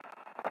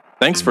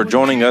Thanks for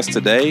joining us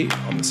today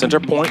on the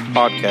Centerpoint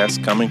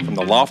podcast coming from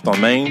the Loft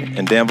on Main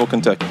in Danville,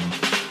 Kentucky.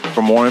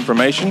 For more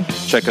information,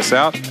 check us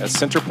out at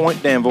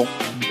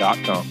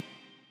centerpointdanville.com.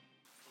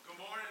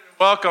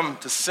 Welcome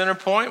to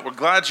Centerpoint. We're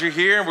glad you're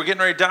here, and we're getting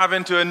ready to dive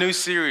into a new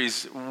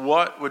series,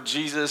 What Would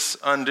Jesus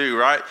Undo,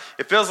 right?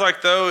 It feels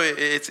like, though,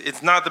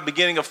 it's not the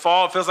beginning of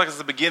fall. It feels like it's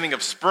the beginning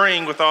of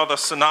spring with all the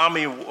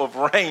tsunami of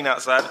rain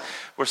outside.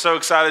 We're so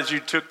excited you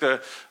took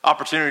the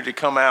opportunity to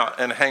come out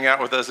and hang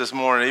out with us this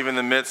morning, even in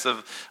the midst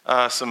of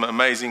some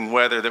amazing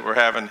weather that we're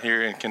having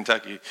here in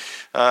Kentucky.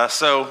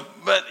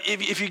 But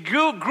if you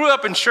grew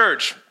up in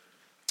church,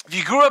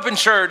 you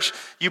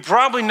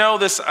probably know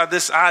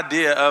this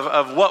idea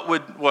of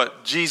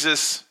what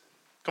Jesus,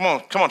 come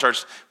on,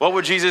 church, what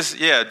would Jesus,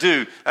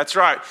 do? That's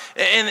right.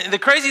 And the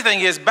crazy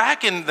thing is,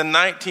 back in the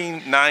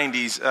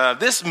 1990s,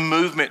 this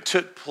movement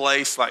took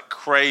place like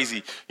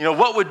crazy. You know,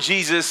 what would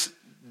Jesus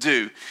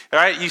do? All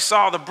right, you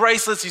saw the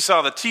bracelets, you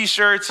saw the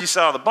T-shirts, you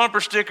saw the bumper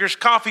stickers,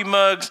 coffee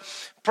mugs.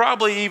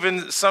 Probably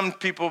even some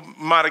people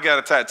might have got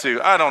a tattoo.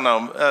 I don't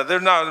know. They're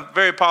not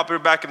very popular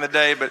back in the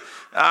day, but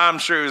I'm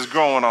sure it was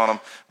growing on them.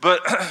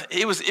 But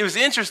it was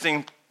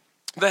interesting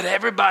that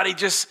everybody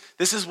this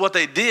is what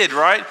they did,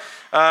 right?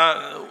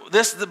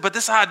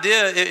 This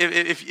idea,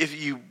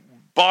 if you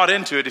bought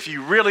into it, if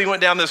you really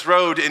went down this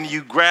road and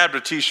you grabbed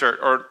a T-shirt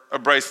or a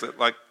bracelet,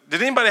 like,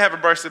 did anybody have a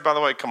bracelet, by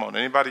the way? Come on,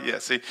 anybody? Yeah,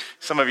 see,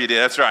 some of you did.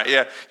 That's right.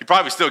 Yeah, you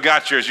probably still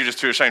got yours. You're just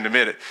too ashamed to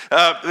admit it.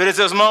 But it's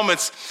those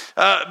moments.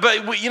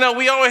 But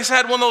we always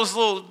had one of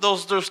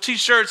those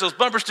T-shirts, those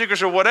bumper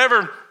stickers, or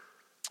whatever.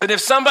 And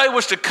if somebody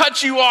was to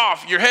cut you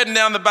off, you're heading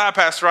down the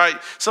bypass, right?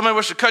 Somebody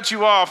was to cut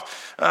you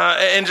off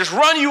and just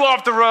run you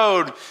off the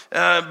road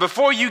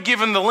before you give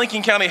them the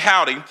Lincoln County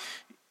howdy.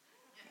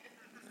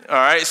 All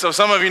right, so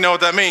some of you know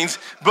what that means,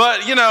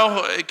 but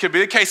it could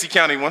be a Casey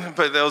County one,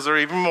 but those are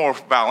even more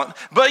violent.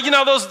 But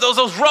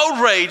those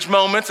road rage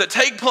moments that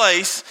take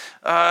place,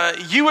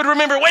 you would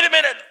remember, wait a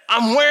minute,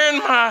 I'm wearing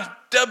my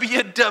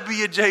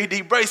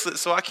WWJD bracelet,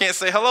 so I can't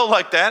say hello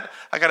like that.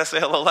 I got to say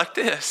hello like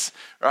this,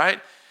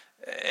 right?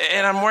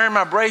 And I'm wearing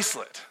my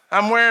bracelet.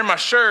 I'm wearing my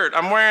shirt.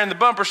 I'm wearing the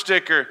bumper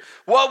sticker.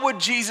 What would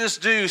Jesus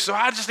do? So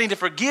I just need to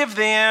forgive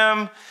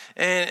them,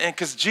 and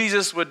because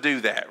Jesus would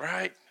do that,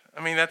 right? I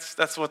mean,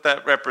 that's what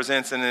that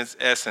represents in its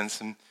essence.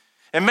 And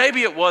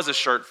maybe it was a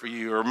shirt for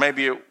you, or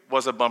maybe it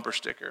was a bumper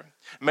sticker.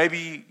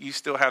 Maybe you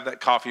still have that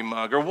coffee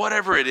mug, or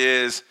whatever it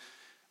is.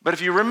 But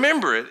if you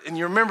remember it, and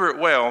you remember it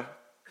well,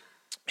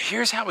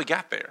 here's how we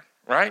got there,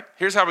 right?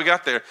 Here's how we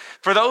got there.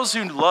 For those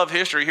who love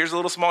history, here's a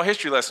little small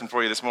history lesson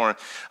for you this morning.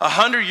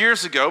 100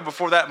 years ago,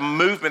 before that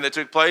movement that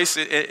took place,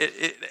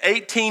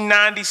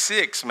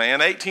 1896,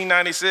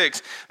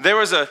 there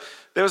was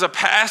a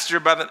pastor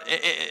by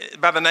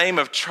the name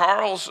of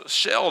Charles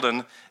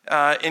Sheldon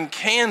in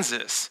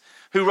Kansas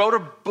who wrote a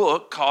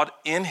book called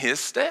In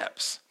His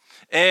Steps.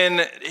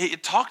 And he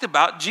talked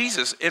about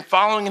Jesus and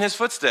following in his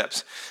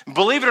footsteps.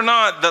 Believe it or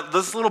not,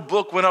 this little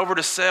book went over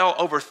to sell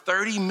over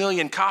 30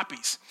 million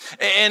copies.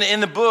 And in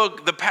the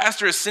book, the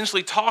pastor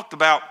essentially talked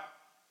about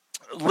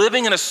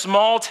living in a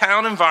small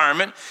town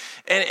environment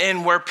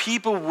and where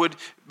people would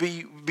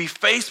be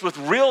faced with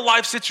real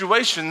life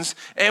situations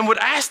and would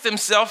ask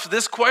themselves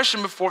this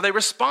question before they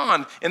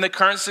respond in the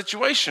current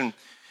situation.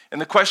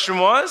 And the question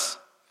was,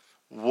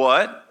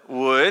 that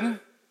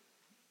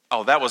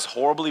was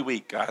horribly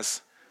weak,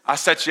 guys. I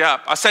set you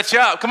up.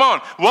 Come on.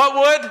 What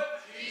would?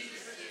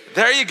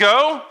 There you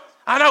go.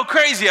 I know,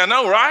 crazy. I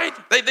know, right?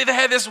 They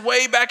had this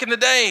way back in the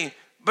day.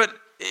 But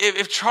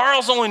if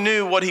Charles only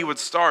knew what he would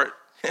start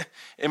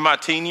in my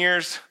teen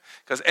years,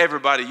 because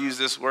everybody used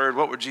this word,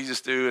 what would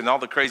Jesus do, and all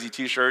the crazy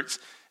T-shirts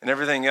and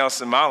everything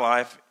else in my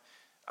life,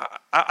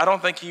 I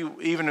don't think he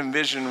even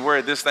envisioned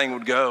where this thing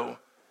would go.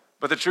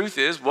 But the truth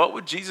is, what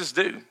would Jesus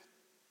do?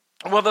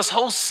 Well, this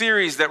whole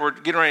series that we're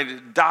getting ready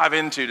to dive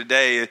into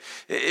today,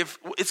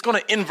 it's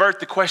going to invert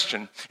the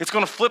question. It's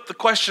going to flip the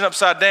question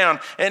upside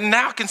down. And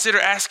now consider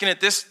asking it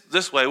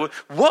this way.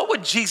 What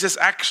would Jesus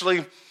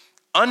actually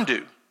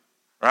undo,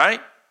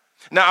 right?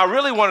 Now, I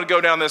really wanted to go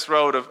down this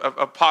road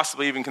of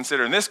possibly even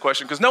considering this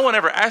question, because no one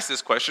ever asked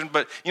this question,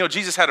 but,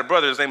 Jesus had a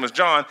brother, his name was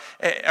James,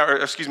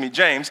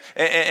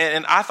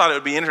 and I thought it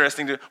would be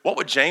interesting what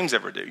would James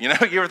ever do? You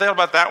ever thought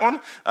about that one?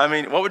 I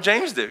mean, what would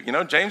James do?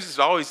 James is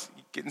always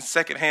getting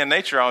secondhand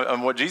nature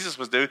on what Jesus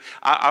was doing.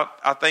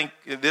 I think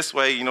this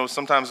way,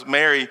 sometimes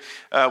Mary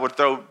would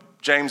throw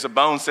James a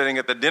bone sitting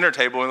at the dinner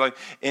table and like,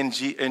 in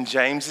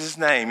James's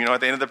name,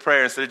 at the end of the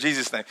prayer instead of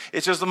Jesus' name.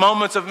 It's just the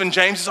moments of when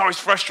James is always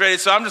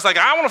frustrated. So I'm just like,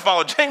 I want to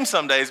follow James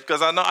some days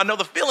because I know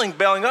the feeling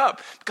belling up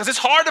because it's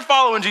hard to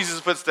follow in Jesus'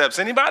 footsteps.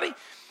 Anybody?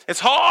 It's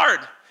hard.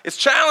 It's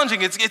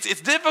challenging.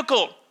 It's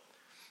difficult.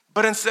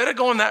 But instead of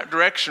going that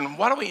direction,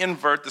 why don't we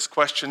invert this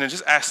question and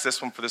just ask this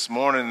one for this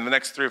morning in the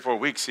next 3 or 4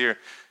 weeks here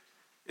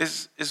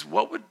is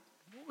what would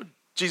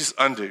Jesus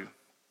undo?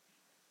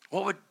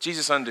 What would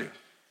Jesus undo?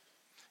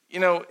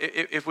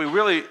 If we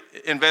really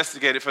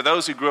investigate it, for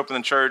those who grew up in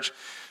the church,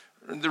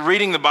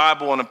 reading the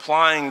Bible and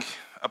applying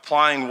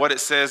what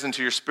it says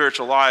into your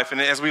spiritual life, and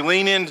as we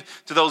lean into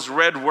those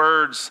red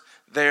words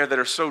there that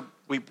are so,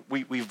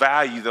 we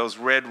value those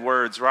red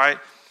words, right?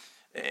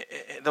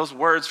 Those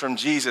words from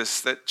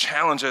Jesus that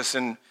challenge us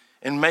and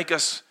make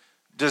us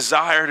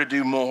desire to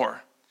do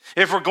more.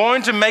 If we're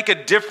going to make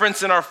a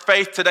difference in our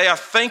faith today, I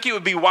think it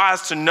would be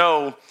wise to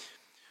know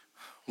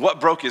what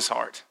broke his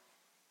heart.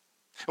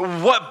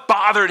 What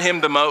bothered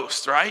him the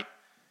most, right?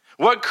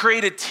 What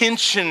created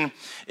tension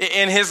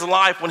in his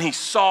life when he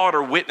saw it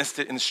or witnessed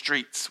it in the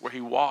streets where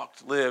he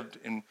walked, lived,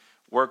 and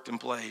worked and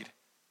played.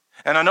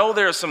 And I know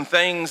there are some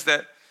things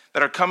that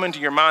are coming to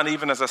your mind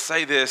even as I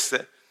say this,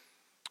 that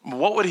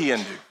what would he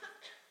undo,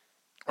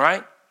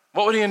 right?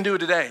 What would he undo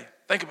today?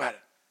 Think about it.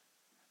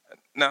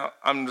 Now,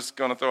 I'm just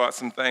going to throw out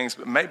some things,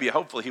 but maybe,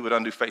 hopefully, he would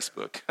undo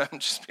Facebook. I'm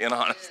just being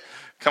honest.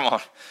 Come on.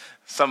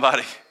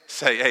 Somebody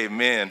say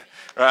amen,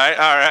 right?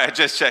 All right,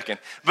 just checking.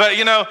 But,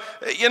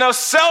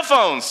 cell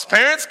phones.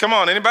 Parents, come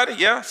on, anybody?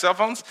 Yeah, cell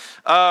phones.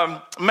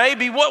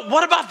 Maybe,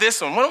 what about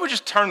this one? Why don't we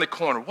just turn the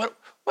corner? What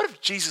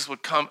if Jesus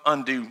would come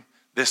undo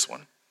this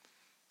one?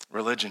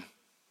 Religion.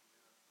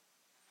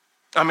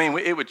 I mean,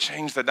 it would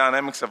change the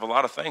dynamics of a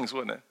lot of things,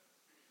 wouldn't it?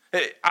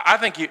 I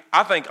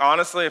think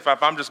honestly, if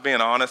I'm just being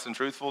honest and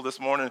truthful this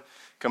morning,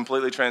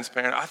 completely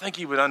transparent, I think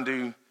he would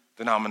undo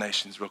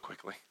denominations real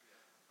quickly.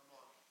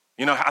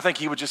 I think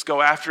he would just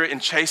go after it and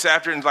chase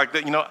after it and like,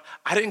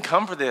 I didn't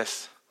come for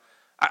this.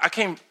 I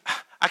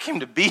came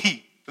to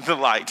be the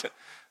light,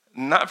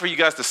 not for you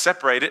guys to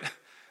separate it.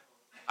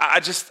 I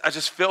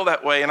just feel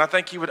that way, and I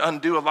think he would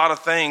undo a lot of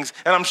things.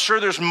 And I'm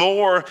sure there's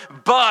more,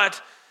 but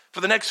for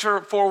the next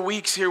 4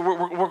 weeks here,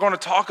 we're going to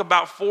talk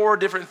about 4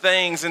 different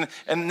things. And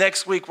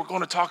next week, we're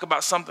going to talk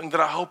about something that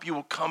I hope you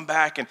will come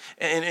back and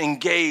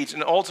engage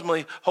and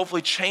ultimately,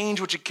 hopefully, change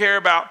what you care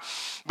about.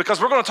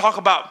 Because we're going to talk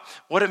about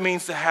what it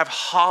means to have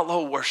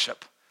hollow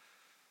worship.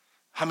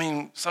 I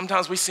mean,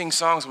 sometimes we sing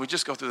songs and we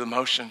just go through the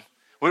motion.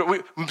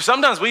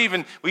 Sometimes we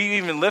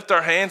even lift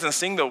our hands and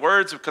sing the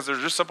words because they're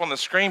just up on the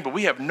screen, but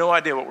we have no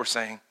idea what we're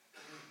saying.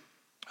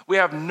 We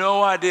have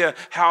no idea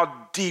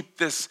how deep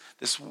this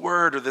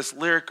word or this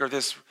lyric or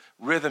this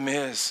rhythm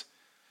is.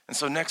 And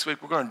so next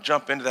week, we're going to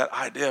jump into that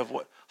idea of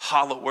what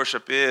hollow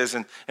worship is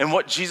and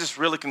what Jesus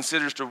really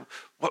considers to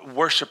what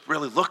worship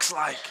really looks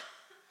like.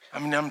 I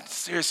mean, I'm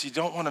serious. You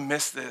don't want to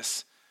miss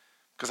this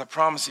because I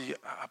promise you,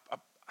 I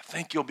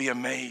think you'll be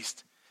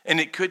amazed. And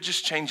it could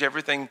just change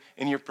everything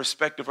in your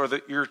perspective or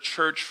your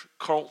church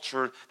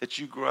culture that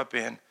you grew up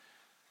in.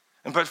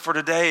 But for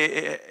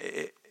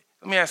today,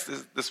 let me ask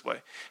this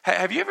way.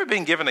 Have you ever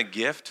been given a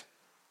gift?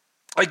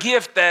 A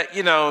gift that,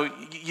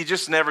 you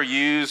just never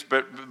use,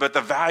 but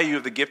the value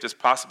of the gift is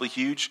possibly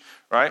huge,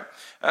 right?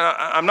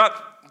 I'm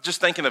not just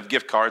thinking of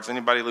gift cards.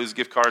 Anybody lose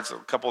gift cards? A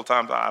couple of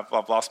times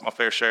I've lost my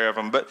fair share of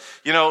them. But,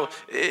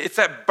 it's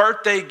that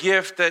birthday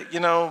gift that,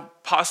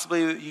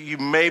 possibly you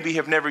maybe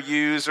have never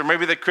used, or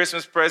maybe the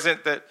Christmas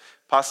present that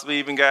possibly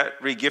even got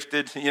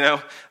regifted,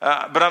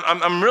 But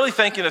I'm really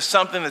thinking of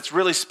something that's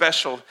really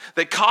special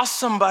that cost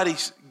somebody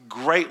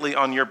greatly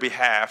on your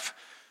behalf,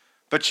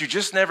 but you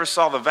just never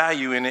saw the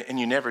value in it and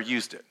you never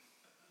used it.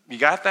 You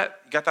got that?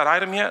 You got that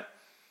item yet?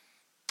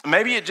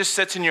 Maybe it just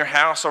sits in your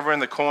house over in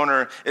the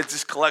corner. It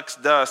just collects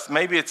dust.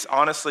 Maybe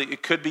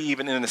it could be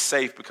even in a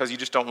safe because you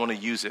just don't want to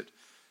use it.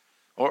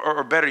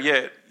 Or better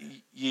yet,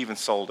 you even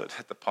sold it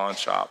at the pawn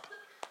shop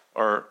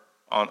or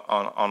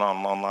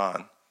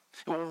online.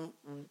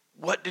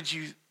 What did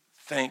you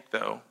think,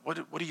 though? What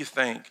do you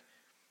think?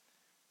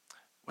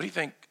 What do you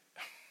think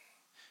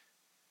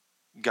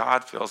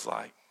God feels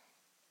like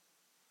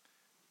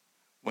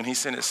when he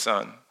sent his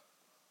son,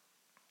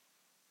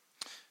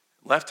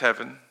 left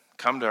heaven,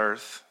 come to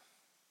earth,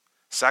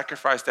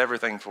 sacrificed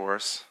everything for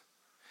us.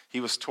 He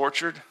was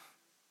tortured,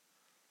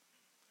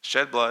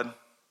 shed blood,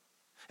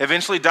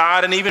 eventually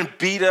died and even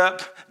beat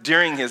up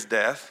during his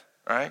death,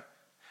 right?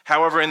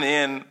 However, in the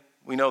end,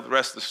 we know the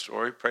rest of the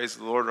story. Praise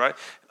the Lord, right?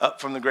 Up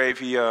from the grave,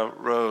 he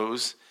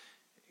rose,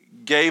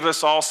 gave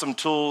us all some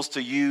tools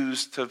to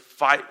use to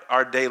fight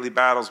our daily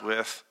battles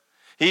with.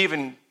 He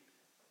even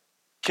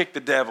kicked the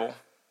devil,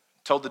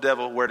 told the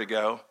devil where to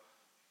go,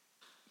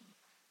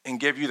 and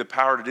gave you the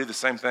power to do the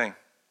same thing.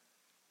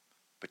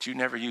 But you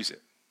never use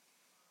it.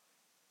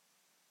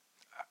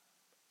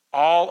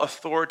 All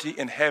authority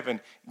in heaven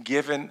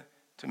given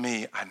to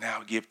me, I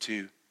now give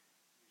to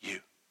you.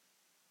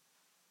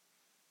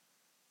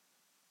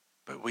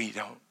 But we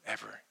don't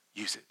ever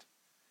use it.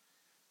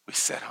 We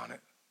sit on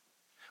it.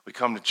 We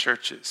come to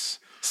churches,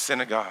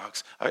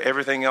 synagogues,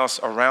 everything else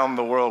around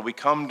the world. We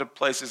come to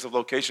places of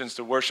locations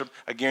to worship.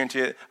 I guarantee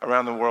it,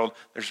 around the world,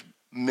 there's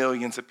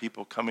millions of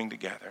people coming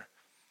together.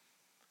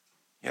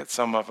 Yet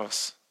some of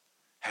us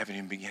haven't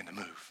even begun to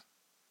move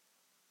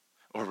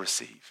or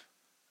receive.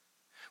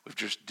 We've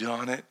just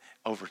done it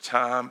over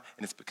time,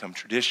 and it's become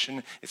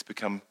tradition. It's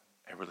become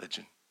a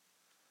religion.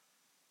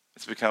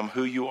 It's become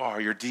who you are,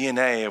 your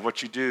DNA of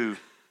what you do.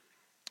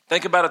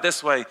 Think about it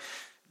this way.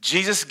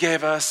 Jesus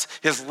gave us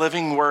his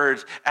living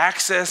word,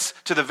 access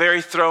to the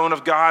very throne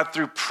of God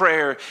through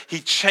prayer. He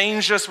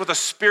changed us with a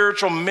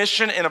spiritual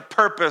mission and a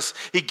purpose.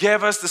 He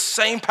gave us the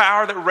same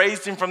power that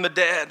raised him from the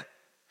dead.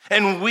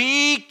 And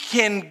we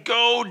can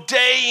go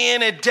day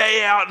in and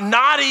day out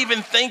not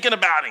even thinking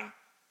about him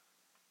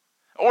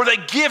or the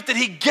gift that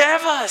he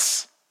gave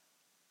us.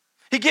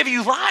 He gave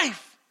you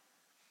life.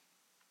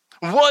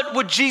 What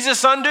would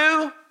Jesus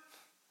undo?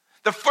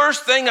 The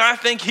first thing I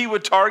think he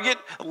would target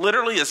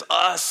literally is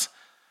us.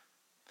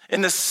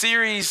 In the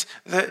series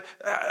that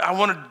I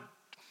want to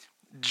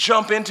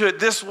jump into it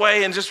this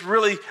way and just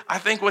really, I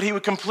think what he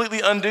would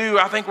completely undo,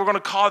 I think we're going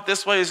to call it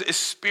this way, is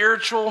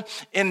spiritual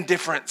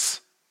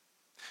indifference.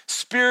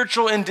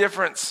 Spiritual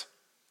indifference.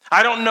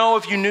 I don't know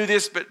if you knew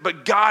this,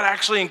 but God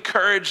actually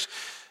encouraged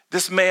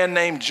this man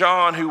named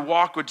John who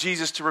walked with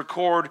Jesus to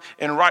record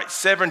and write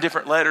 7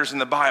 different letters in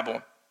the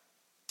Bible.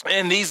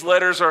 And these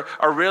letters are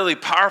really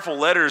powerful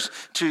letters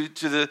to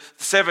the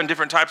 7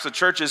 different types of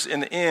churches in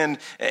the end.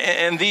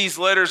 And these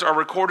letters are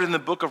recorded in the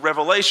book of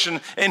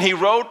Revelation. And he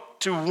wrote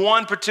to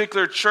one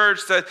particular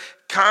church that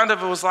kind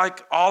of was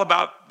like all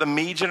about the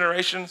me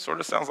generation.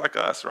 Sort of sounds like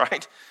us,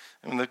 right?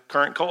 In the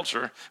current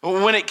culture.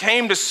 When it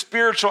came to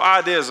spiritual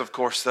ideas, of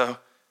course, though,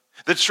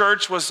 the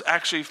church was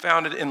actually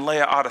founded in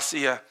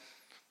Laodicea.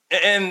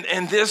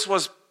 And this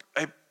was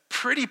a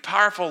pretty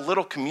powerful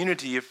little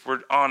community, if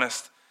we're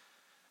honest.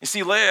 You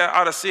see,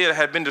 Laodicea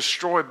had been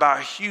destroyed by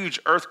a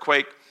huge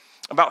earthquake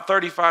about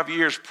 35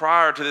 years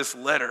prior to this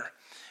letter.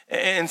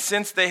 And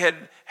since they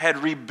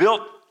had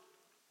rebuilt,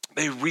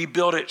 they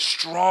rebuilt it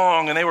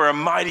strong, and they were a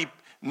mighty,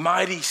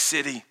 mighty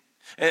city.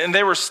 And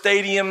they were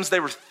stadiums, they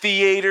were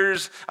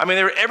theaters. I mean,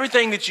 they were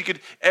everything that you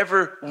could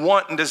ever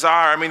want and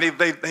desire. I mean,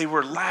 they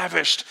were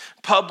lavished.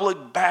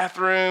 Public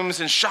bathrooms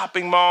and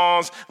shopping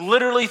malls.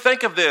 Literally,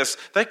 think of this.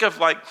 Think of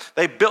like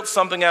they built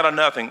something out of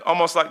nothing,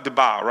 almost like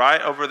Dubai,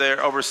 right? Over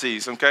there,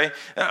 overseas, okay?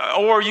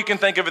 Or you can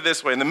think of it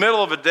this way. In the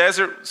middle of a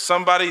desert,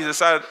 somebody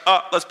decided,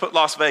 let's put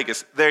Las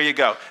Vegas. There you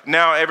go.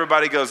 Now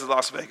everybody goes to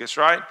Las Vegas,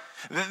 right?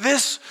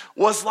 This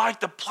was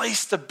like the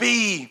place to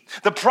be.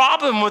 The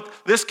problem with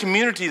this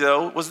community,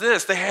 though, was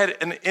this. They had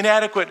an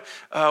inadequate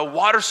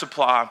water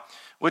supply,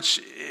 which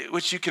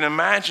you can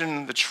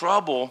imagine the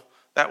trouble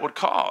that would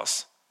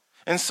cause.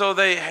 And so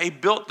they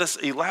built this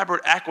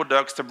elaborate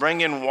aqueducts to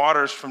bring in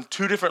waters from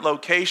 2 different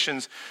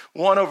locations,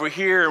 one over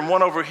here and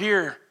one over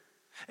here.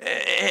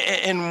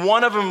 And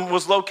one of them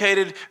was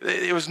located,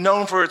 it was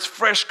known for its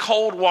fresh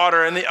cold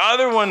water. And the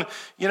other one,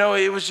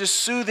 it was just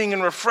soothing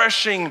and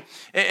refreshing.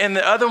 And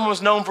the other one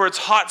was known for its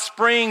hot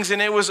springs.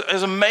 And it was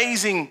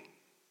amazing.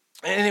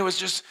 And it was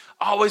just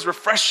always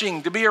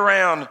refreshing to be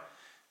around.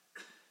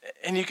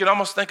 And you can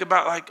almost think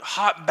about like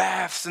hot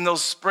baths in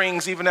those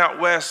springs, even out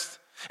west.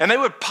 And they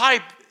would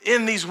pipe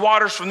in these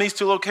waters from these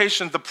 2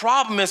 locations. The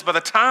problem is by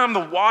the time the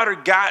water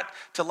got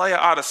to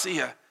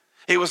Laodicea,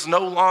 it was no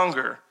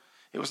longer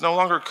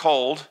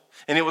cold,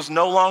 and it was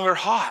no longer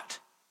hot.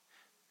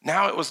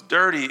 Now it was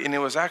dirty, and it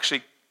was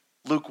actually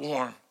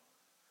lukewarm.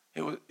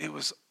 It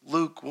was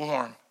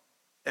lukewarm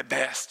at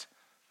best.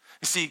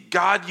 You see,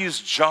 God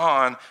used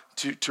John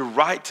to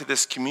write to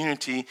this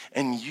community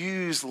and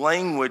use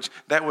language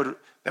that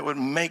would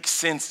make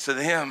sense to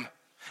them.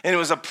 And it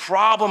was a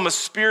problem of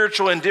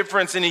spiritual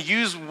indifference, and he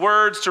used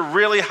words to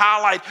really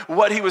highlight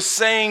what he was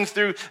saying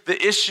through the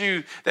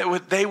issue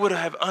that they would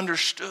have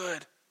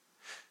understood.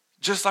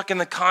 Just like in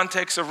the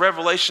context of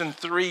Revelation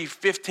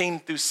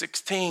 3:15 through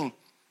 16.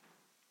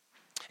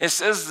 It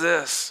says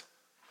this.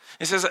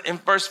 It says in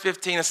verse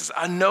 15, it says,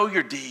 I know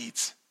your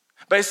deeds.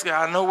 Basically,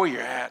 I know where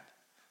you're at.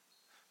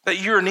 That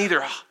you're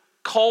neither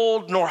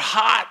cold nor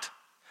hot.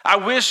 I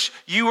wish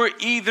you were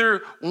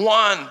either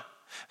one.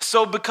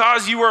 So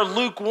because you are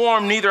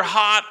lukewarm, neither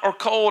hot or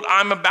cold,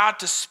 I'm about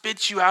to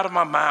spit you out of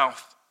my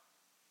mouth.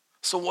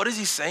 So what is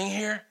he saying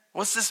here?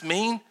 What's this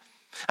mean?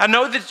 I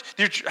know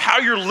that how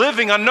you're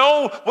living. I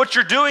know what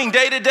you're doing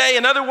day to day.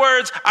 In other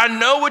words, I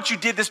know what you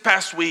did this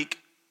past week.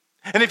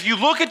 And if you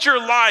look at your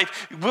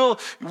life,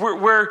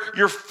 where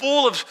you're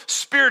full of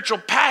spiritual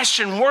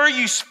passion, where are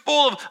you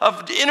full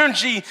of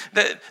energy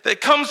that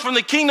comes from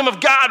the kingdom of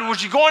God?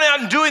 Was you going out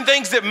and doing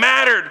things that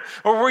mattered?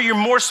 Or were you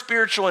more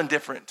spiritual and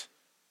different?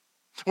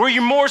 Were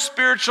you more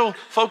spiritual,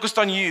 focused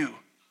on you?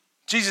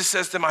 Jesus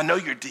says to them, I know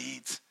your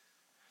deeds,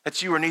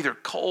 that you are neither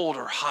cold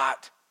or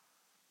hot.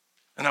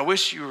 And I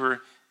wish you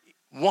were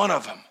one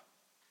of them.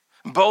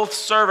 Both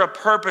serve a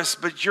purpose,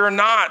 but you're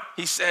not,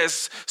 he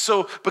says.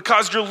 So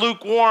because you're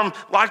lukewarm,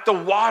 like the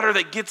water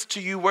that gets to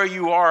you where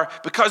you are,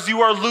 because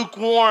you are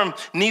lukewarm,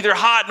 neither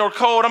hot nor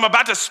cold, I'm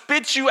about to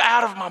spit you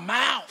out of my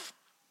mouth.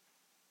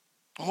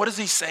 And what is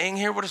he saying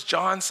here? What is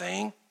John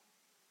saying?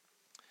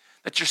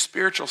 That you're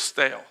spiritual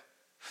stale,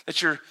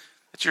 that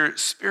you're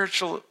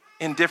spiritual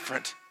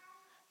indifferent.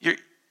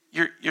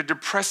 You're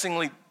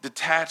depressingly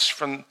detached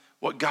from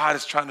what God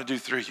is trying to do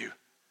through you.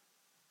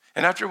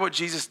 And after what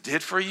Jesus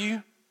did for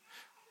you,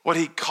 what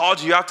he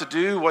called you out to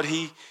do, what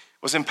he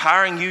was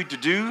empowering you to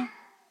do,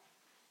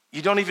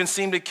 you don't even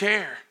seem to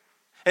care.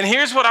 And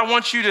here's what I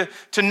want you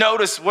to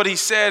notice what he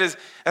said is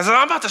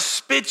I'm about to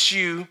spit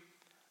you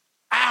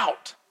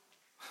out.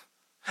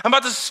 I'm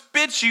about to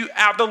spit you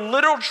out. The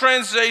literal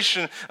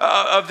translation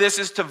of this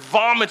is to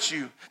vomit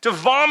you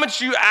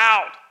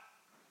out.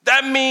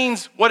 That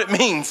means what it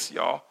means,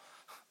 y'all.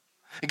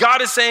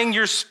 God is saying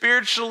you're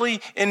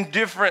spiritually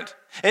indifferent.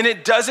 And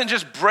it doesn't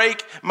just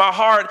break my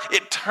heart,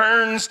 it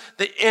turns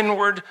the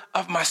inward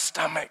of my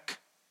stomach.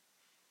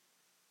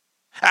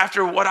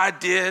 After what I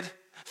did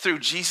through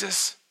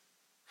Jesus,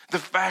 the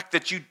fact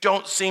that you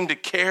don't seem to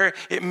care,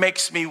 it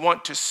makes me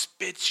want to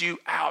spit you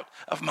out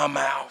of my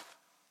mouth.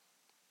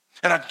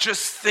 And I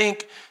just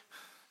think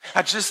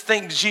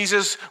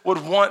Jesus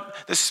would want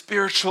the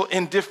spiritual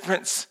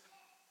indifference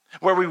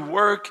where we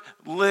work,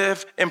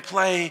 live, and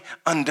play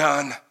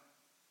undone.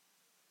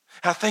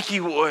 I think he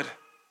would,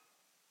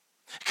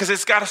 because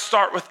it's got to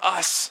start with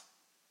us.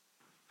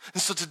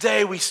 And so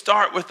today we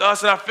start with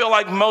us, and I feel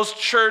like most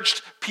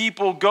church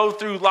people go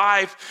through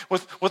life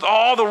with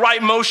all the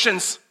right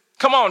motions.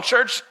 Come on,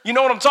 church, you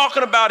know what I'm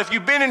talking about. If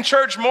you've been in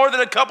church more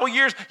than a couple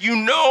years, you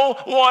know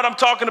what I'm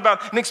talking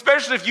about. And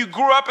especially if you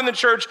grew up in the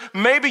church,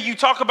 maybe you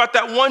talk about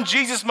that one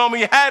Jesus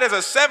moment you had as a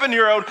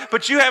 7-year-old,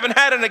 but you haven't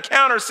had an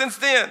encounter since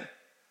then.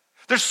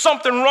 There's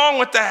something wrong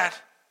with that.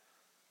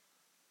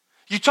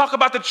 You talk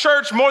about the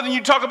church more than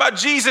you talk about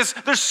Jesus.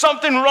 There's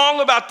something wrong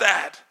about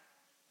that.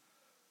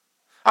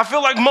 I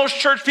feel like most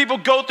church people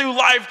go through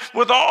life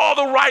with all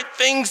the right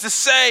things to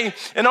say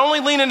and only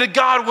lean into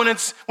God when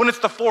it's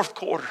the fourth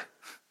quarter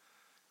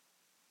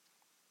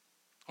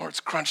or it's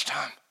crunch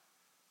time.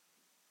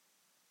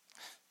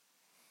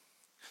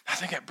 I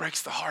think that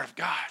breaks the heart of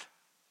God.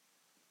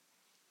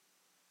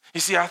 You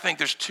see, I think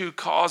there's 2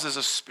 causes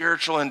of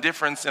spiritual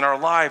indifference in our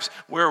lives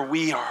where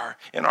we are,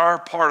 in our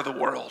part of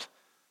the world,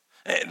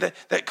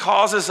 that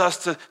causes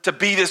us to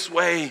be this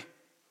way.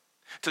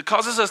 It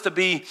causes us to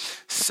be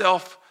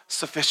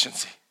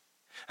self-sufficiency.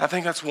 I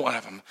think that's one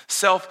of them,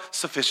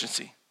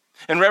 self-sufficiency.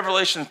 In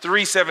Revelation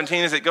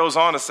 3:17, as it goes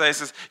on to say, it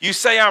says, you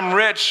say I'm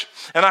rich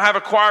and I have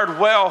acquired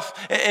wealth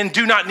and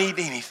do not need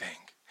anything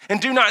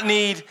and do not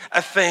need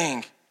a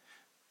thing.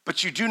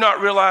 But you do not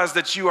realize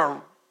that you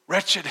are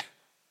wretched,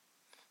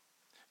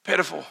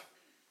 pitiful,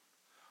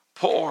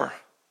 poor,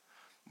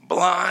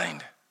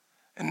 blind,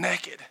 and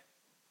naked.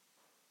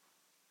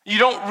 You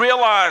don't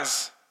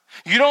realize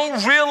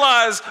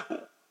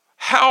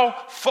how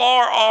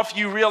far off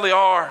you really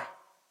are.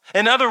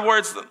 In other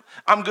words,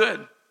 I'm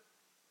good.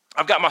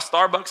 I've got my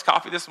Starbucks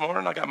coffee this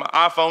morning. I got my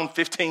iPhone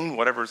 15,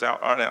 whatever's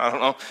out. I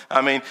don't know.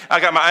 I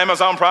got my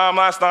Amazon Prime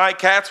last night.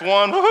 Cats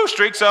won. Woohoo,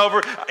 streak's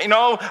over.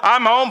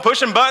 I'm home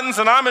pushing buttons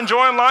and I'm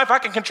enjoying life. I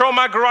can control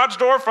my garage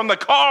door from the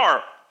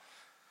car.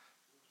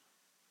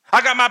 I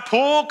got my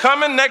pool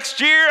coming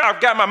next year. I've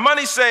got my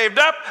money saved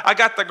up. I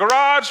got the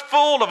garage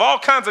full of all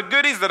kinds of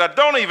goodies that I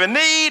don't even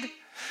need.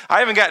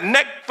 I even got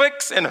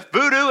Netflix and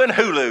Vudu and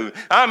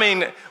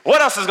Hulu.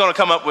 What else is going to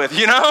come up with,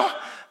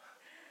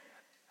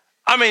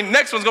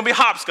 next one's going to be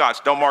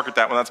hopscotch. Don't market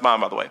that one. That's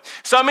mine, by the way.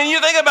 So,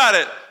 you think about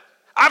it.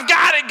 I've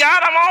got it,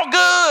 God. I'm all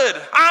good.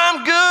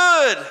 I'm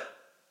good.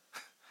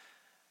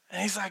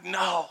 And he's like,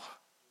 no,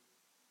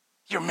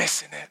 you're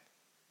missing it.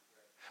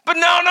 But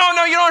no,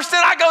 you don't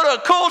understand. I go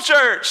to a cool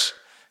church.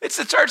 It's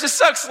the church that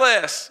sucks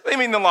less. They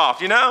mean the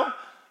loft,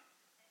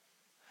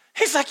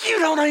 He's like, you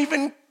don't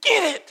even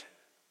get it.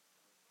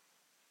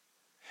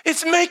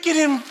 It's making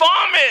him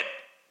vomit.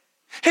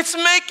 It's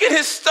making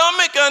his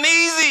stomach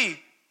uneasy.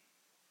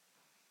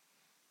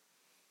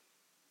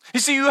 You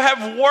see, you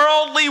have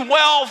worldly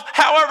wealth.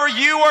 However,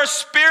 you are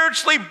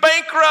spiritually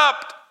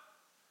bankrupt.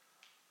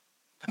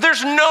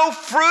 There's no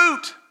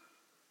fruit.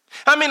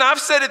 I've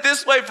said it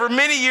this way for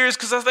many years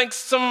because I think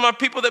some of my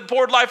people that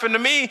poured life into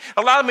me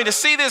allowed me to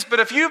see this. But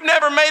if you've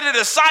never made a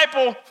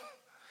disciple,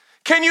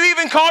 can you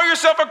even call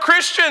yourself a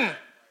Christian?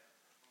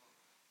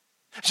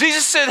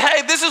 Jesus said,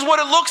 hey, this is what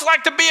it looks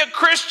like to be a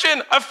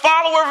Christian, a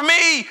follower of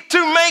me,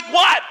 to make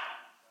what?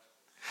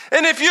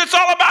 And if it's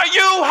all about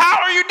you, how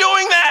are you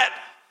doing that?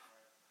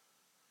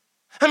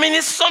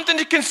 It's something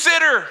to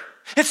consider.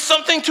 It's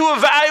something to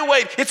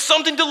evaluate. It's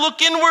something to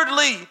look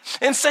inwardly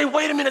and say,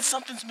 wait a minute,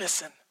 something's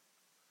missing.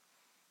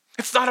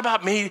 It's not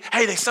about me.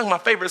 Hey, they sung my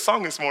favorite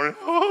song this morning.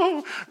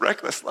 Oh,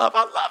 Reckless Love.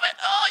 I love it.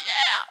 Oh,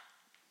 yeah.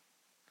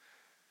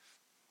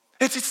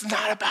 It's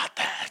not about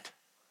that.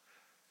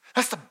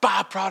 That's the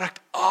byproduct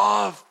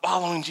of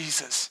following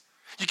Jesus.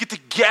 You get to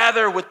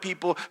gather with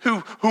people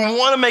who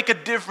want to make a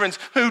difference,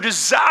 who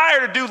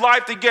desire to do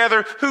life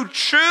together, who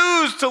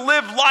choose to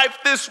live life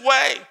this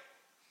way.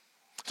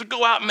 To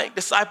go out and make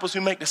disciples who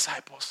make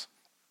disciples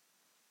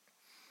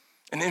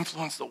and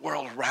influence the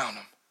world around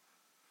them.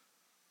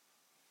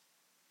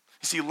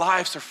 You see,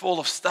 lives are full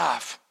of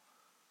stuff,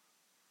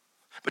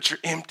 but you're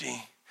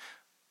empty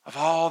of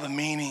all the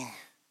meaning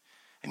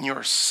and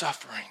you're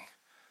suffering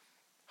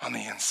on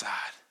the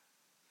inside.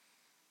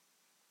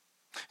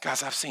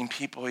 Guys, I've seen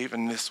people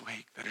even this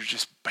week that are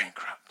just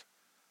bankrupt.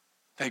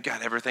 They've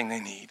got everything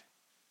they need.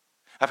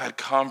 I've had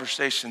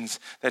conversations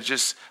that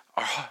just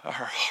are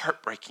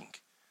heartbreaking.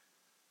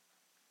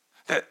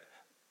 That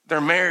their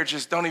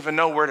marriages don't even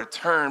know where to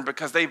turn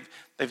because they've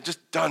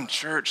just done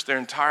church their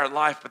entire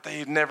life, but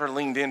they've never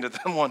leaned into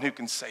the one who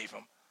can save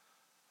them.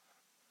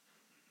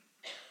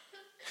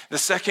 The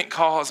second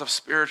cause of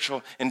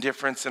spiritual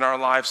indifference in our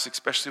lives,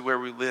 especially where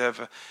we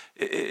live,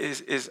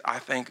 is I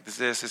think,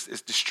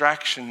 is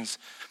distractions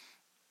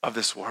of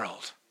this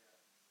world.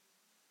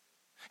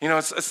 You know,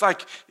 it's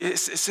like, it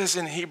says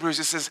in Hebrews,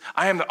 it says,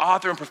 I am the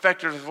author and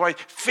perfecter of the way.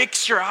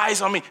 Fix your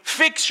eyes on me.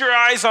 Fix your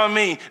eyes on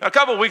me. A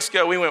couple of weeks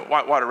ago, we went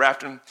whitewater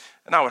rafting,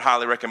 and I would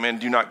highly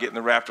recommend do not get in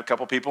the raft with a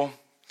couple people.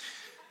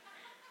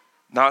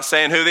 Not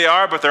saying who they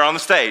are, but they're on the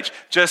stage.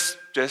 Just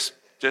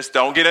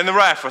don't get in the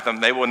raft with them.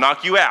 They will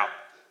knock you out.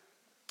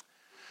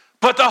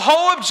 But the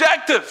whole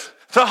objective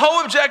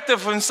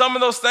in some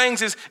of those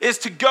things is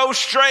to go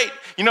straight,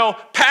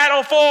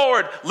 paddle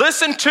forward,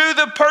 listen to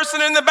the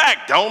person in the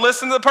back. Don't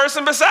listen to the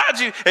person beside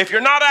you. If you're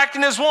not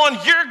acting as one,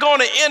 you're going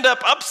to end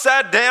up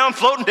upside down,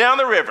 floating down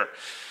the river,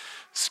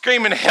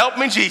 screaming, help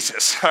me,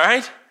 Jesus, all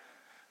right?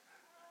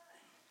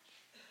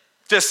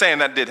 Just saying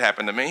that did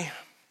happen to me.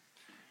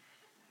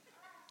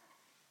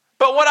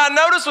 But what I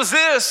noticed was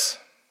this.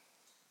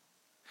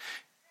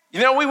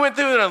 We went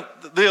through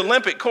the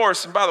Olympic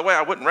course, and by the way,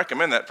 I wouldn't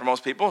recommend that for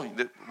most people.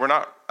 We're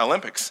not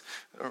Olympians,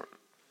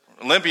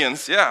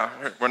 yeah,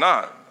 we're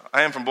not.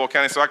 I am from Boyle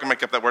County, so I can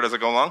make up that word as I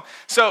go along.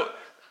 So,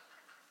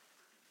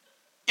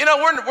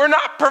 we're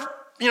not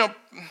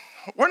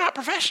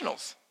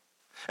professionals.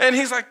 And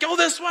he's like, go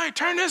this way,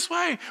 turn this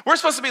way. We're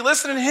supposed to be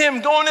listening to him,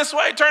 going this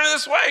way, turning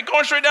this way,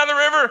 going straight down the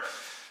river.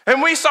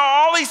 And we saw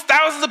all these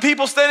thousands of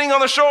people standing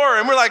on the shore,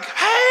 and we're like,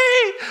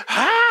 hey,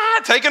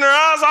 taking our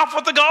eyes off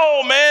with the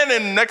goal, man.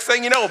 And next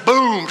thing you know,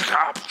 boom.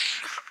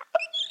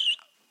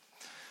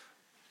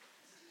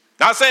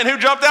 Not saying who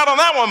jumped out on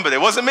that one, but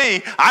it wasn't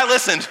me. I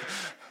listened.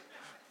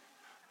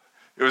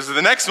 It was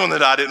the next one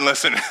that I didn't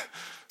listen.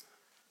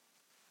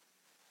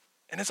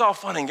 And it's all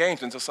fun and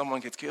games until someone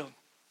gets killed.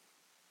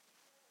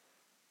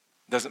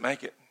 Doesn't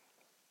make it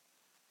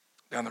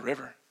down the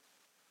river.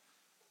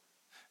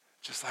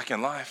 Just like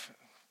in life.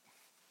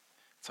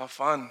 It's all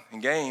fun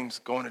and games,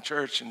 going to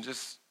church and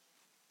just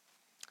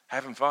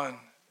having fun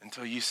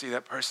until you see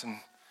that person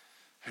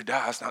who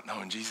dies not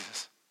knowing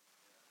Jesus.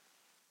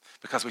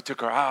 Because we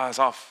took our eyes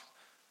off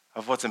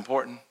of what's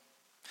important.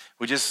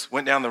 We just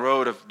went down the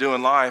road of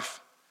doing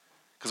life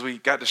because we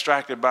got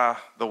distracted by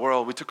the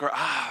world. We took our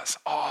eyes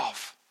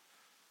off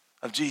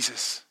of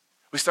Jesus.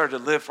 We started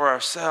to live for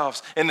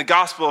ourselves. In the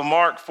Gospel of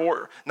Mark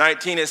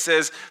 4:19, it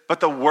says, but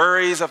the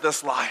worries of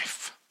this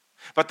life,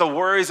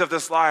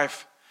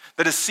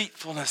 the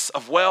deceitfulness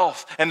of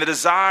wealth and the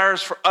desires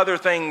for other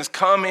things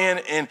come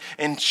in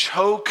and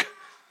choke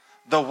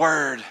the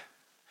word,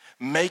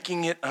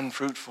 making it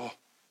unfruitful.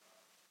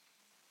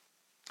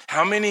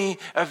 How many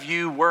of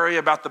you worry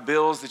about the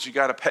bills that you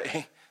got to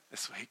pay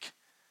this week?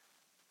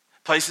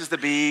 Places to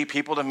be,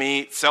 people to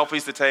meet,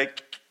 selfies to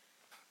take.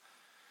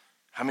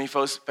 How many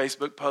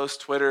Facebook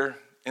posts, Twitter,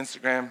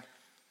 Instagram?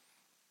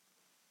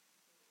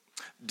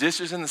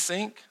 Dishes in the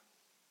sink?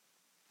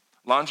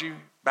 Laundry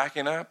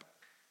backing up?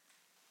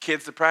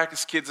 Kids to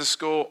practice, kids to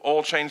school,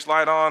 oil change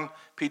light on,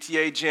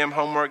 PTA, gym,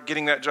 homework,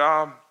 getting that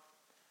job,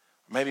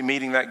 maybe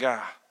meeting that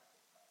guy.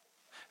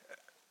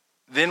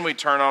 Then we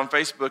turn on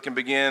Facebook and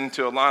begin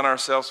to align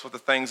ourselves with the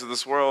things of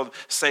this world.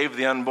 Save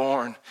the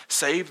unborn,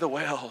 save the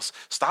whales,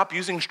 stop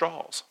using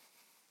straws.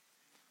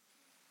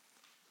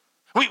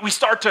 We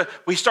start to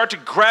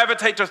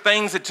gravitate to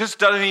things that just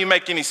doesn't even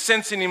make any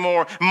sense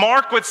anymore.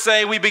 Mark would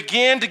say we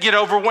begin to get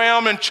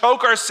overwhelmed and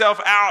choke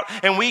ourselves out,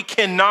 and we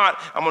cannot,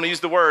 I'm going to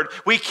use the word,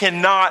 we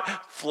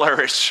cannot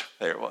flourish.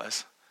 There it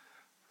was.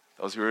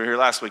 Those who were here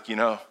last week,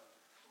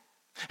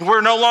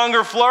 We're no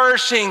longer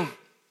flourishing.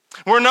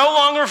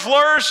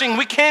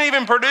 We can't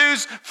even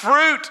produce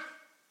fruit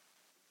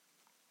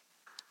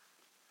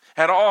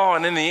at all.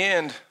 And in the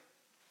end,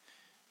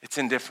 it's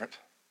indifferent.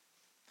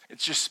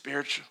 It's just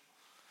spiritual.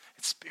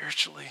 It's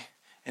spiritually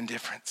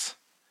indifference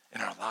in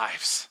our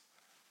lives.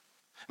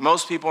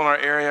 Most people in our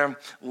area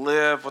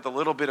live with a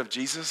little bit of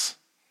Jesus,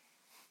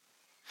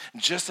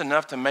 just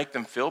enough to make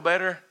them feel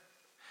better,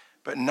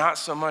 but not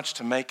so much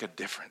to make a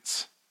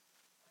difference.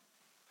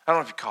 I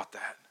don't know if you caught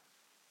that.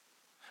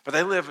 But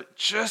they live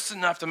just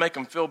enough to make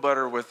them feel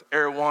better with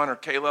Air One or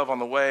K-Love on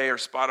the way or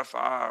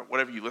Spotify or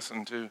whatever you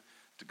listen to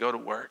go to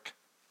work.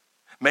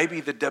 Maybe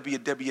the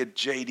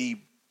WWJD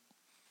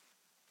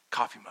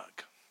coffee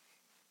mug,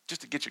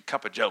 just to get your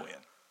cup of joe in.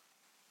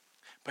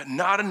 But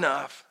not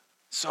enough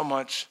so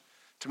much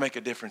to make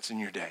a difference in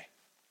your day.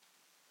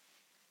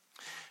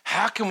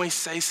 How can we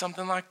say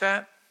something like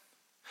that?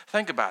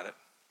 Think about it.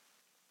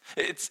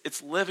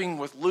 It's living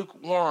with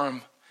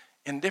lukewarm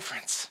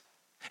indifference.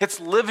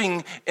 It's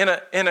living in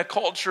a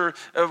culture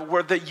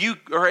where that you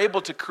are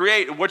able to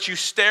create what you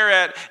stare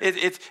at.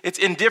 It's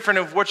indifferent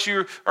of what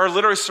you are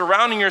literally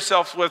surrounding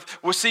yourself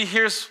with. Well, see,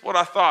 here's what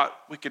I thought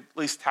we could at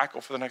least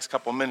tackle for the next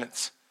couple of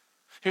minutes.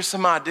 Here's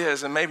some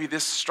ideas, and maybe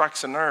this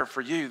strikes a nerve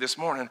for you this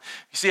morning.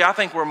 You see, I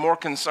think we're more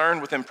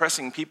concerned with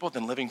impressing people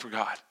than living for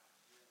God.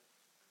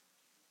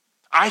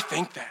 I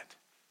think that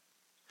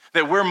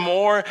we're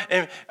more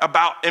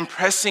about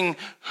impressing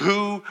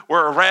who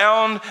we're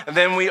around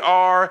than we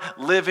are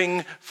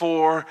living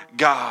for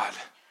God.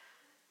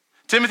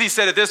 Timothy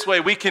said it this way: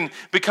 we can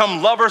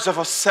become lovers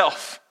of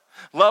self,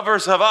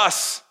 lovers of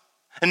us,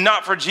 and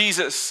not for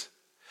Jesus.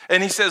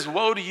 And he says,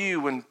 woe to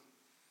you when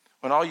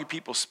all you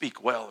people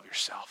speak well of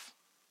yourself.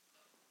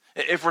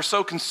 If we're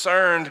so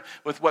concerned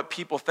with what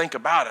people think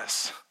about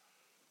us,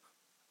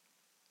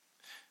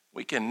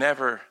 we can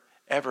never,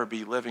 ever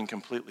be living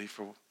completely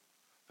for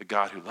the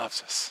God who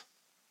loves us.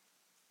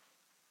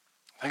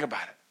 Think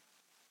about it.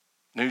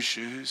 New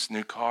shoes,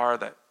 new car,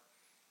 that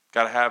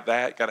got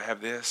to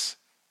have this.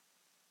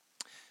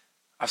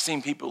 I've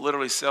seen people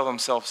literally sell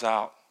themselves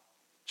out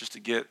just to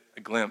get a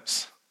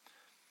glimpse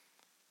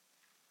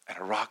at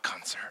a rock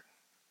concert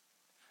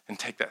and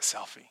take that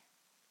selfie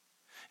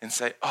and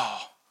say,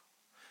 oh,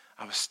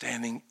 I was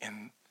standing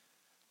in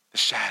the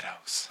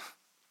shadows.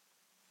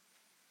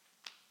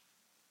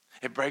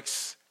 It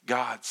breaks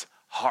God's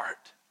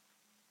heart.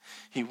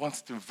 He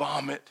wants to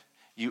vomit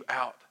you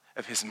out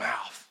of his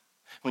mouth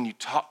when you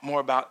talk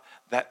more about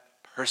that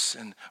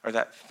person or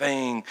that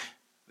thing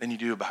than you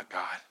do about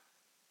God.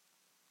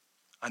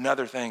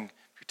 Another thing,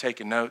 if you're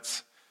taking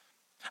notes,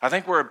 I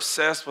think we're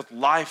obsessed with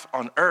life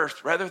on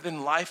earth rather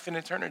than life in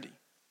eternity.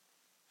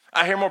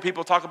 I hear more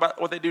people talk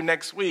about what they do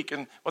next week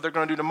and what they're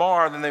going to do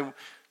tomorrow than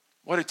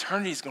what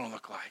eternity is going to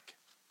look like.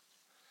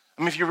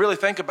 I mean, if you really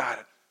think about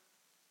it,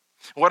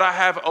 what I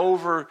have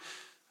over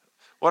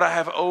what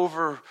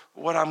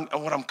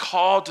I'm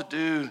called to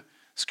do,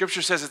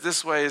 Scripture says it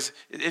this way: is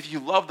if you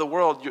love the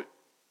world,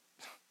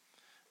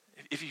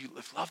 if you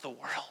love the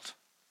world,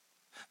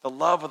 the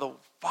love of the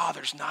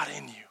Father's not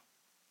in you.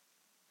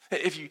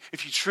 If you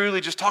truly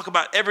just talk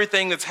about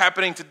everything that's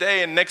happening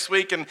today and next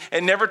week and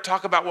never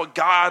talk about what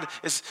God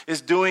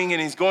is doing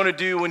and he's going to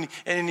do,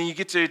 and you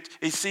get to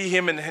see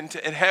him in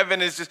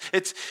heaven,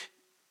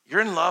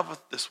 you're in love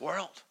with this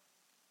world.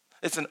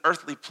 It's an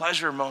earthly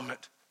pleasure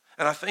moment.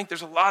 And I think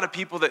there's a lot of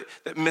people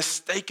that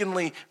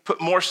mistakenly put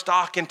more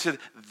stock into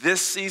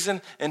this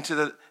season, into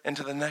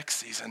the next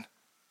season.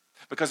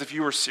 Because if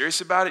you were serious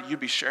about it, you'd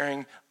be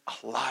sharing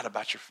a lot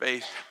about your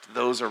faith to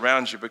those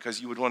around you because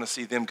you would want to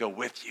see them go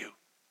with you.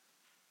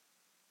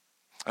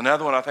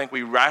 Another one, I think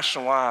we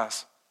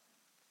rationalize,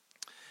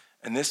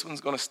 and this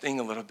one's going to sting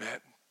a little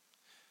bit,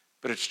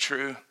 but it's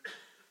true.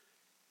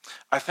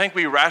 I think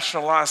we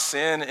rationalize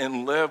sin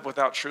and live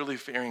without truly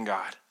fearing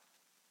God.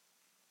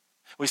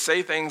 We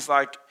say things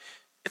like,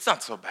 it's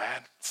not so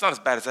bad. It's not as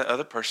bad as that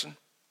other person.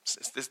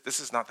 This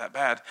is not that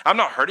bad. I'm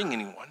not hurting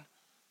anyone.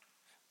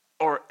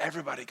 Or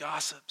everybody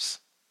gossips.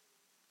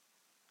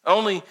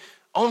 Only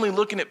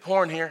looking at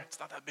porn here, it's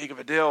not that big of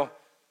a deal.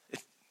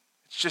 It's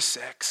just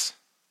sex.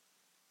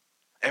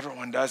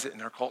 Everyone does it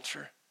in our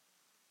culture.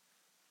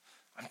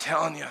 I'm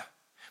telling you,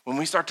 when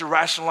we start to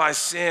rationalize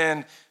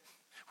sin,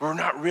 we're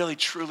not really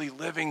truly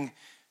living,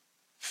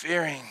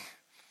 fearing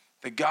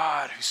the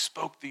God who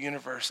spoke the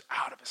universe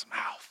out of his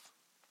mouth.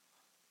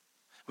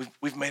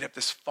 We've made up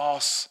this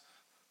false,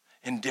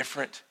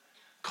 indifferent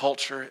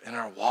culture in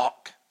our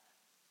walk.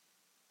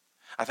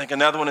 I think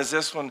another one is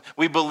this one.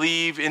 We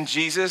believe in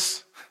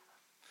Jesus,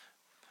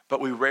 but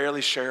we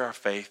rarely share our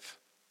faith.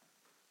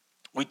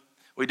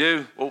 We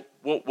do.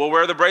 We'll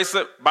wear the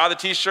bracelet, buy the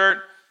t-shirt,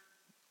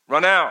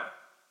 run out,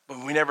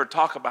 but we never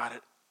talk about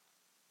it.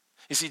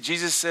 You see,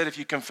 Jesus said, if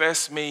you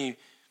confess me,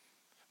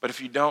 but if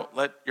you don't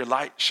let your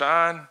light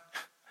shine,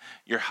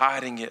 you're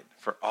hiding it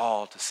for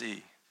all to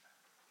see.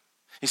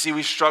 You see,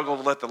 we struggle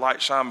to let the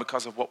light shine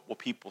because of what will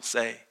people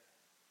say.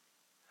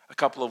 A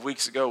couple of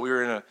weeks ago, we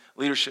were in a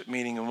leadership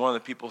meeting, and one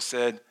of the people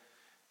said,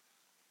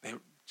 they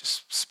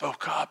just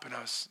spoke up, and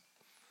I was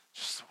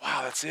just,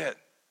 wow, that's it.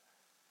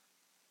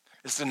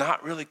 Is to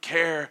not really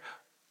care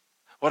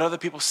what other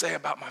people say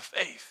about my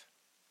faith.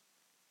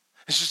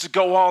 It's just to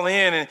go all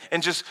in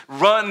and just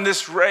run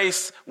this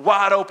race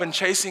wide open,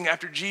 chasing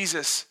after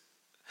Jesus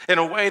in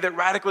a way that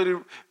radically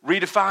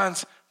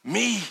redefines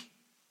me.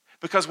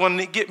 Because when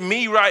they get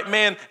me right,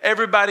 man,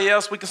 everybody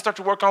else, we can start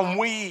to work on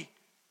we.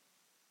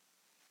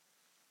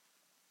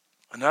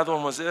 Another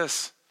one was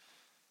this.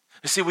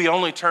 You see, we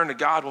only turn to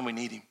God when we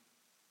need him.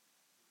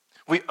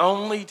 We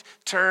only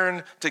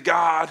turn to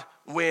God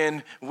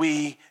when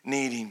we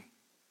need him.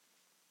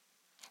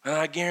 And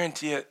I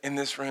guarantee you, in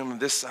this room of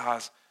this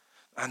size,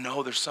 I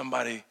know there's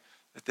somebody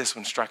that this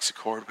one strikes a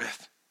chord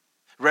with.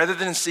 Rather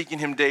than seeking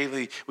him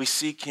daily, we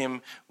seek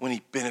him when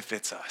he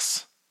benefits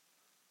us.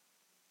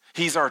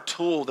 He's our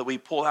tool that we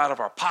pull out of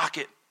our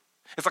pocket.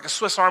 It's like a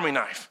Swiss Army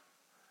knife,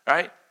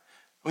 right?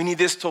 We need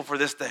this tool for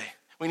this day.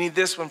 We need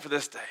this one for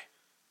this day.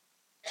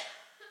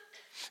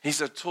 He's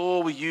a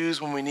tool we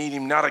use when we need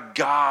him, not a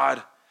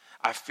God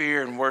I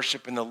fear and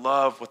worship and the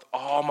love with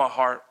all my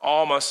heart,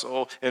 all my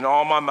soul, and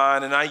all my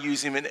mind, and I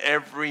use him in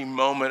every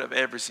moment of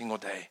every single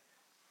day.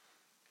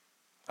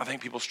 I think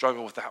people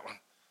struggle with that one.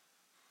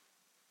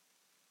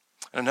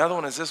 And another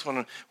one is this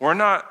one. We're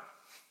not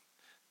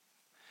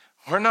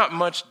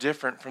much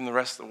different from the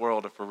rest of the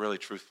world if we're really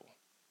truthful.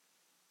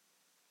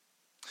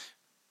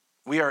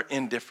 We are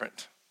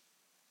indifferent.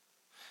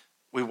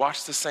 We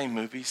watch the same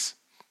movies.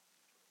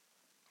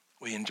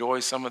 We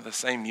enjoy some of the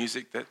same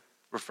music that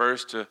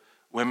refers to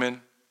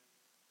women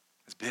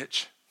as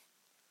bitch.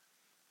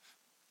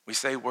 We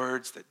say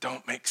words that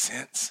don't make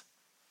sense.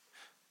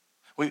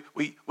 We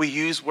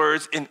use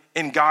words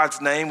in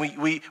God's name.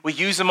 We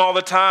use them all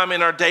the time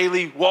in our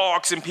daily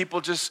walks, and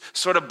people just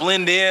sort of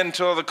blend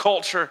into the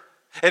culture.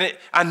 And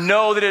I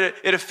know that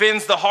it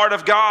offends the heart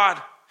of God.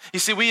 You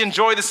see, we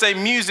enjoy the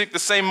same music, the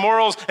same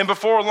morals, and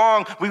before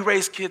long, we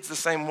raise kids the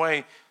same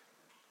way,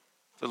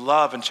 to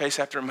love and chase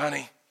after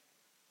money.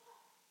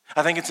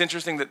 I think it's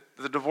interesting that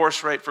the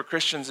divorce rate for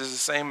Christians is the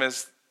same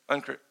as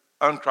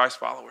un-Christ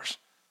followers.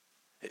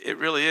 It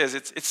really is.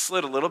 It's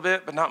slid a little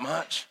bit, but not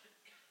much.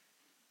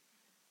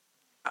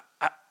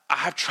 I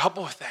have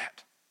trouble with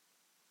that.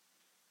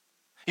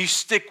 You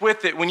stick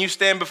with it. When you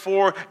stand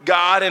before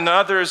God and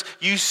others,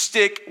 you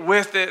stick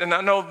with it. And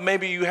I know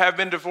maybe you have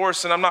been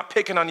divorced, and I'm not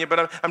picking on you,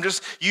 but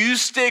you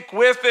stick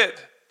with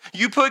it.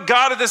 You put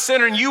God at the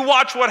center and you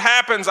watch what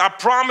happens. I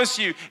promise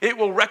you, it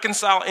will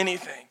reconcile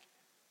anything.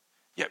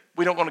 Yet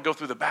we don't want to go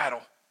through the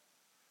battle.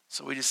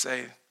 So we just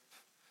say,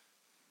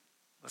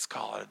 let's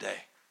call it a day.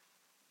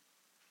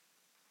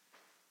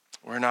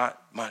 We're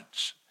not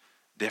much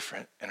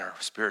different in our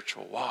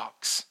spiritual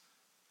walks.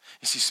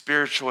 You see,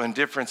 spiritual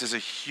indifference is a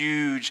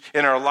huge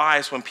in our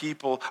lives when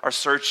people are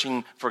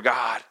searching for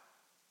God.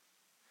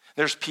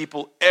 There's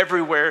people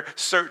everywhere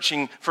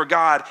searching for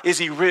God. Is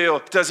he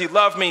real? Does he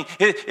love me?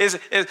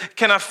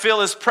 Can I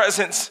feel his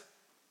presence?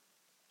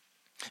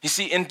 You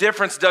see,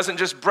 indifference doesn't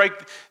just break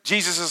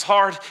Jesus'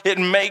 heart. It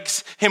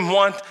makes him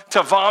want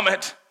to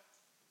vomit.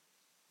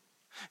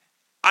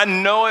 I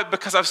know it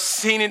because I've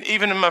seen it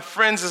even in my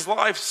friends'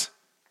 lives.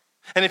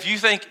 And if you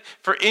think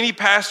for any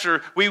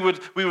pastor, we would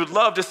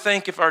love to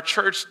think if our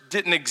church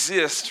didn't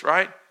exist,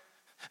 right?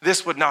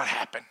 This would not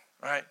happen,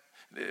 right?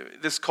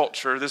 This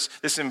culture,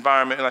 this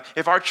environment. Like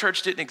if our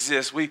church didn't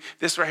exist,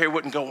 this right here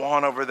wouldn't go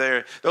on over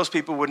there. Those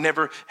people would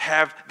never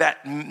have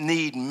that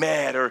need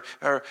met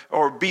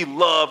or be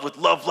loved with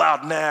Love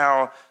Loud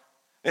Now.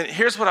 And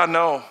here's what I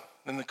know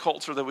in the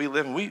culture that we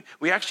live in.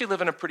 We actually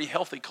live in a pretty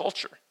healthy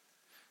culture.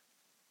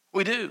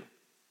 We do.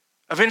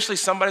 Eventually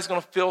somebody's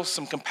going to feel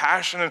some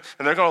compassion and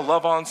they're going to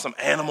love on some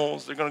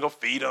animals. They're going to go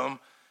feed them.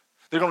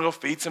 They're going to go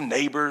feed some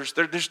neighbors.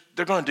 They're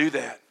going to do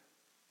that.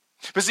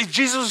 But see,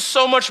 Jesus was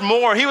so much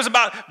more. He was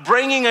about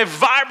bringing a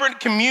vibrant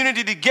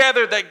community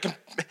together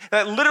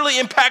that literally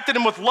impacted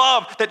them with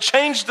love, that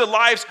changed their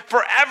lives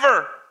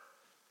forever.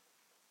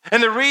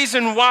 And the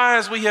reason why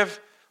is we have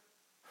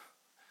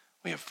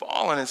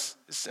fallen is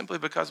simply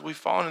because we've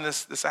fallen in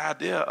this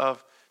idea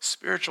of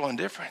spiritual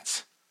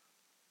indifference.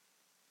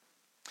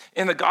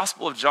 In the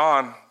Gospel of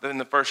John, in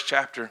the first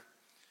chapter,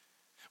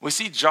 we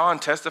see John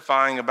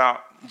testifying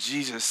about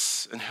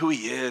Jesus and who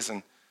he is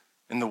and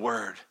the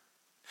Word.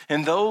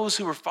 And those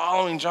who were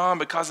following John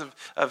because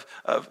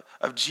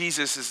of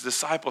Jesus, his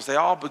disciples, they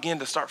all began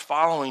to start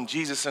following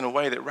Jesus in a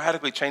way that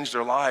radically changed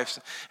their lives.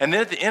 And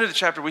then at the end of the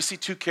chapter, we see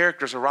two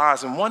characters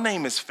arise, and one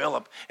name is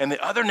Philip, and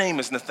the other name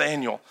is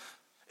Nathanael.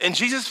 And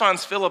Jesus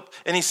finds Philip,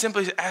 and he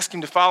simply asks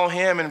him to follow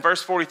him in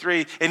verse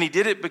 43, and he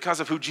did it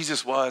because of who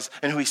Jesus was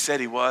and who he said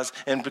he was,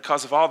 and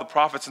because of all the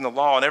prophets in the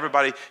law, and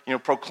everybody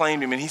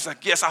proclaimed him. And he's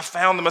like, yes, I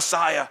found the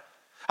Messiah.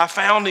 I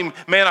found him,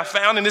 man, I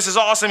found him. This is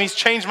awesome. He's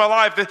changed my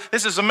life.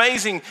 This is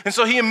amazing. And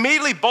so he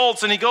immediately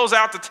bolts and he goes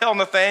out to tell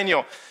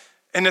Nathanael.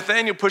 And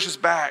Nathanael pushes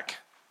back.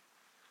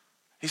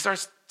 He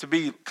starts to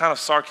be kind of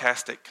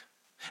sarcastic.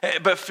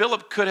 But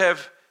Philip could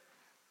have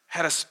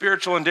had a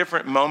spiritual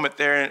indifferent moment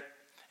there.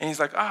 And he's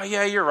like, oh,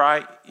 yeah, you're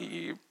right.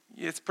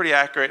 It's pretty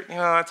accurate.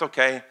 That's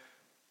okay.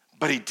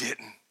 But he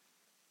didn't.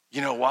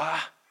 You know why?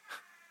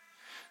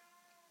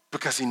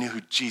 Because he knew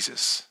who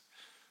Jesus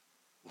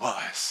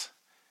was.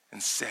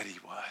 And said he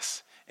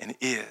was, and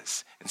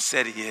is, and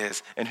said he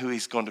is, and who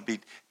he's going to be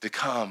to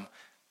come.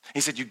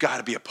 He said, you got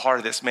to be a part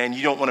of this, man.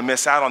 You don't want to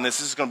miss out on this.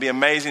 This is going to be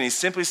amazing. He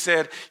simply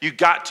said, you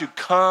got to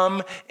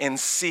come and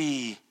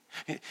see.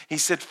 He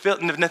said,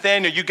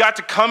 Nathanael, you got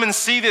to come and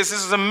see this.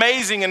 This is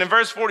amazing. And in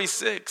verse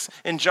 46,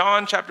 in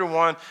John chapter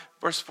 1,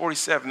 verse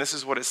 47, this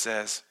is what it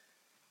says.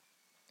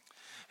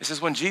 It says,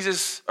 when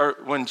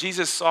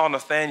Jesus saw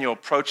Nathanael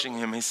approaching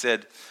him, he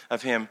said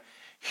of him,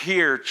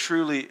 here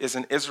truly is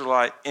an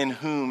Israelite in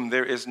whom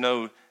there is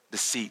no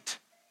deceit.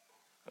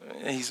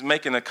 He's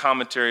making a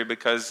commentary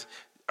because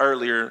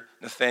earlier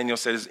Nathanael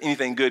said, does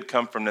anything good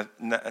come from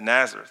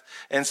Nazareth?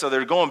 And so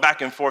they're going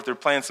back and forth. They're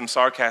playing some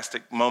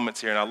sarcastic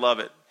moments here, and I love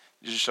it.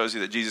 It just shows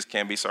you that Jesus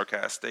can be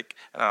sarcastic.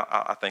 And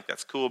I think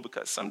that's cool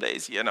because some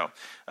days,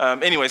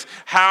 anyways,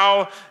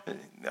 how,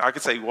 I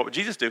could say, what would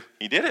Jesus do?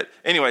 He did it.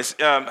 Anyways,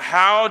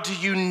 how do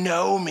you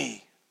know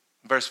me?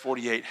 Verse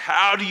 48,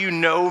 how do you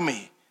know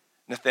me?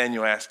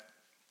 Nathanael asked.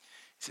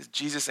 He says,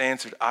 Jesus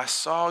answered, I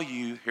saw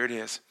you, here it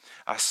is,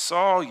 I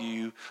saw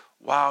you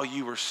while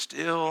you were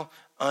still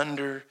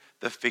under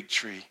the fig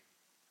tree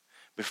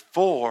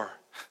before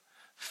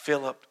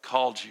Philip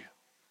called you.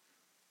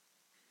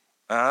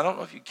 Now, I don't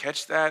know if you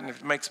catch that and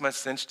if it makes much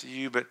sense to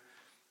you, but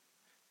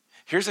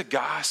here's a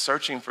guy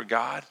searching for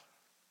God,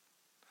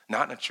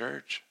 not in a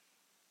church,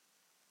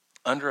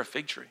 under a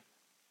fig tree,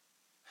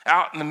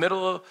 out in the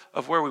middle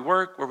of where we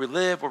work, where we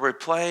live, where we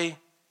play.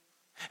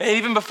 And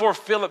even before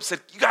Philip said,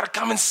 you got to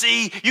come and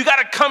see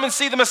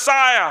the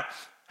Messiah.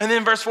 And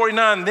then verse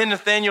 49, then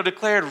Nathanael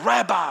declared,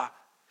 Rabbi,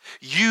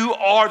 you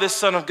are the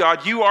Son of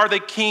God. You are the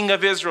King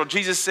of Israel.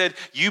 Jesus said,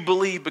 you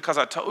believe because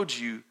I told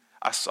you,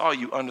 I saw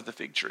you under the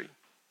fig tree.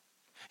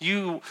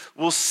 You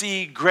will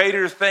see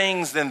greater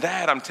things than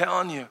that, I'm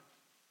telling you.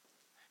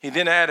 He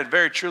then added,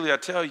 very truly, I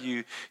tell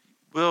you,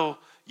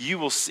 you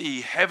will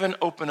see heaven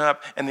open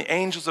up and the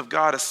angels of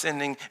God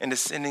ascending and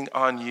descending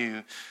on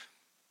you,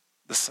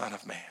 the Son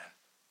of Man.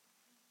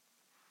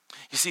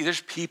 You see,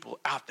 there's people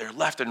out there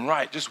left and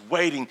right just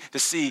waiting to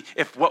see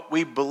if what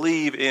we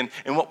believe in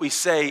and what we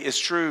say is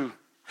true.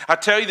 I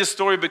tell you this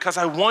story because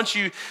I want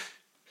you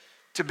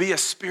to be a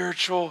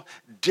spiritual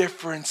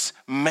difference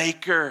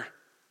maker.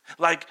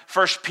 Like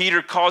 1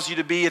 Peter calls you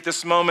to be at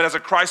this moment as a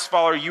Christ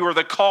follower. You are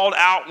the called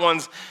out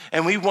ones,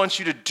 and we want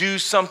you to do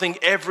something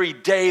every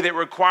day that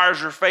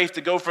requires your faith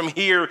to go from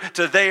here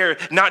to there,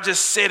 not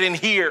just sit in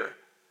here.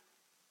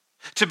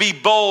 To be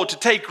bold, to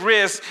take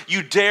risks.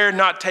 You dare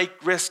not take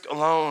risk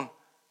alone.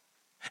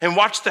 And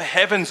watch the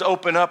heavens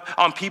open up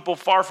on people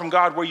far from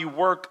God where you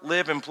work,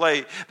 live, and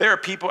play. There are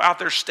people out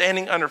there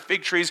standing under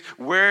fig trees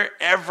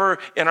wherever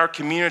in our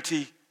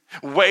community,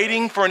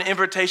 waiting for an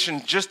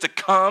invitation just to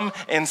come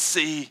and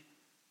see.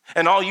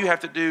 And all you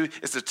have to do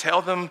is to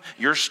tell them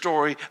your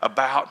story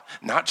about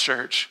not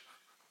church,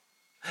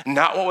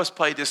 not what was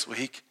played this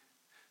week,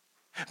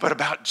 but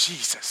about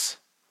Jesus.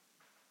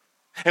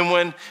 And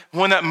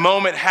when that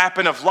moment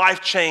happened of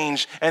life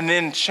change and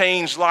then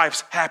changed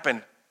lives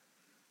happen.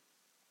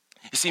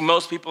 You see,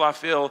 most people I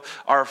feel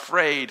are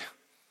afraid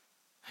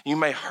you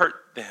may hurt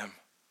them.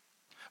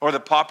 Or the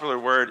popular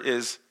word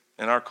is,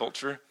 in our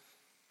culture,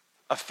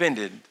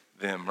 offended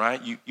them,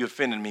 right? You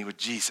offended me with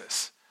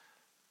Jesus.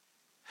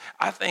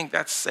 I think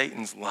that's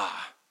Satan's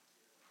lie.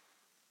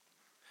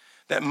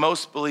 That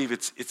most believe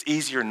it's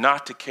easier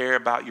not to care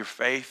about your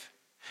faith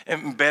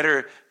and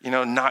better,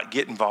 not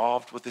get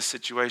involved with this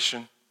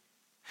situation.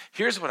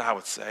 Here's what I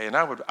would say, and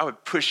I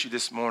would push you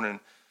this morning.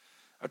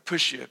 I'd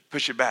push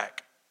you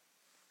back.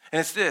 And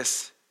it's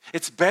this: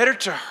 it's better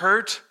to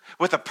hurt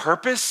with a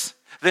purpose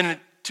than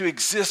to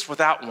exist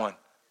without one.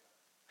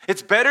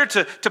 It's better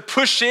to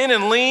push in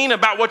and lean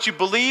about what you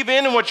believe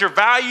in and what your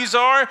values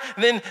are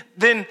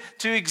than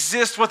to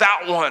exist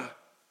without one.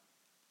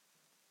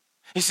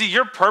 You see,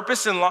 your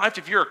purpose in life,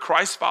 if you're a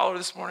Christ follower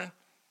this morning,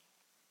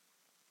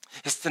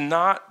 is to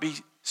not be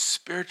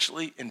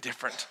spiritually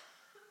indifferent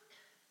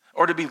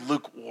or to be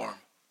lukewarm.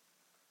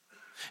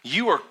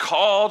 You are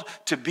called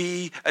to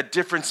be a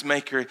difference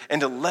maker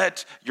and to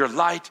let your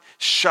light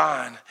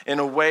shine in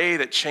a way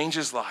that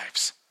changes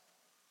lives.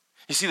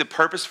 You see, the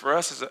purpose for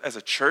us as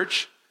a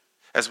church,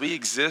 as we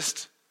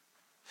exist,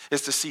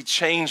 is to see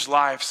changed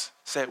lives.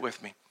 Say it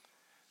with me.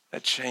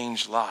 That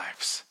change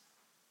lives.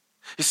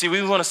 You see,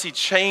 we want to see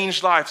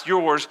changed lives,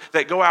 yours,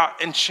 that go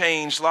out and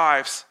change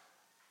lives.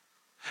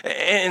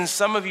 And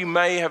some of you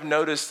may have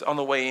noticed on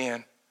the way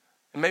in,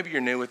 and maybe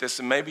you're new with this,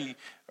 and maybe,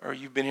 or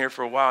you've been here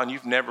for a while and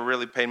you've never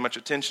really paid much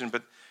attention,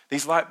 but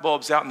these light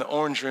bulbs out in the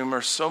orange room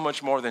are so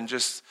much more than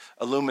just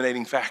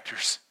illuminating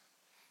factors.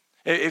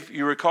 If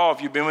you recall,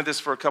 if you've been with us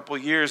for a couple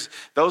of years,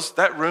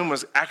 that room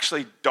was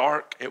actually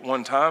dark at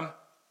one time.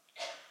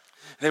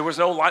 There was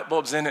no light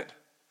bulbs in it.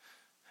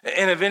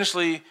 And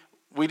eventually,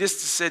 we just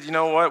said, you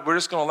know what, we're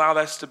just going to allow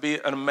that to be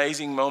an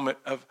amazing moment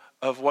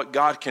of what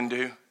God can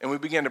do. And we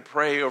began to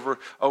pray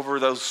over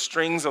those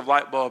strings of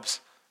light bulbs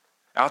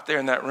out there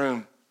in that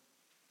room.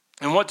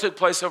 And what took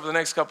place over the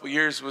next couple of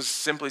years was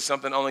simply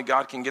something only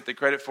God can get the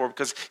credit for,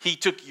 because he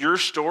took your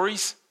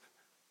stories,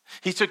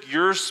 he took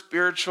your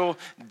spiritual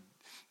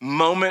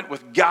moment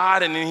with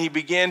God, and then he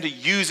began to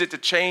use it to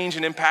change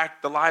and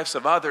impact the lives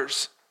of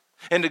others,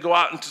 and to go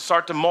out and to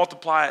start to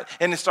multiply it,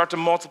 and to start to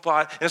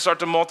multiply it, and start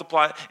to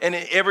multiply it. And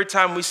every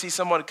time we see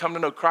someone come to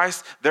know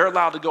Christ, they're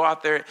allowed to go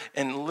out there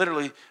and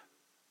literally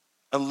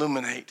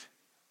illuminate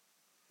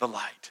the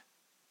light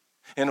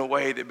in a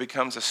way that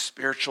becomes a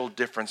spiritual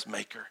difference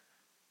maker.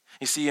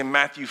 You see, in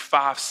Matthew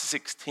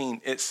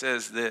 5:16, it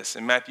says this.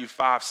 In Matthew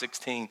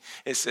 5:16,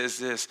 it says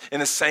this.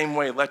 In the same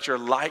way, let your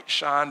light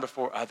shine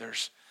before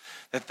others,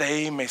 that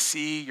they may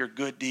see your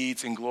good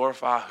deeds and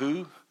glorify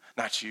who?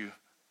 Not you,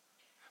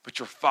 but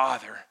your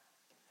Father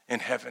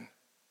in heaven.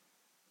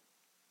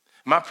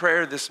 My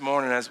prayer this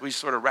morning as we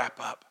sort of wrap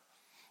up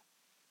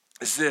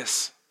is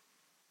this.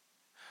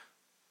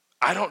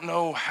 I don't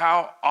know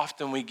how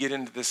often we get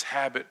into this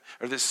habit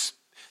or this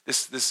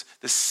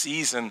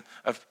season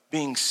of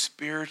being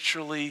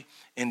spiritually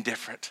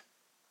indifferent.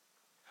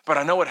 But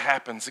I know what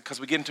happens because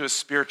we get into a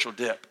spiritual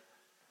dip.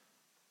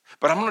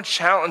 But I'm going to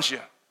challenge you.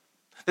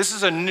 This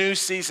is a new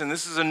season.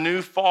 This is a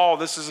new fall.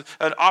 This is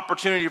an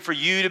opportunity for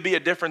you to be a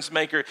difference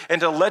maker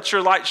and to let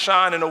your light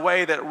shine in a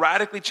way that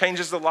radically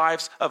changes the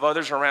lives of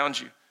others around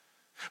you.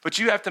 But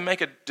you have to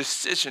make a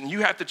decision.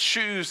 You have to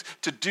choose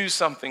to do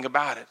something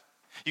about it.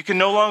 You can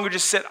no longer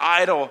just sit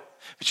idle,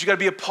 but you got to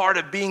be a part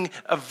of being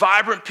a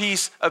vibrant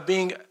piece of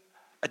being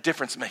a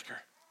difference maker.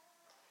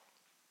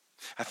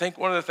 I think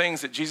one of the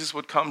things that Jesus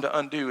would come to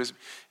undo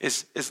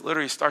is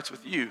literally starts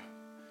with you.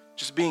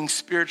 just being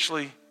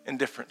spiritually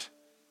indifferent.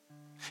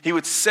 He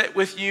would sit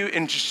with you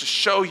and just to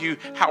show you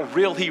how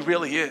real he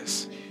really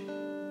is.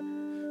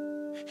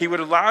 He would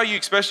allow you,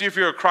 especially if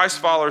you're a Christ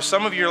follower,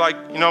 some of you are like,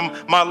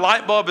 my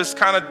light bulb is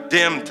kind of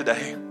dim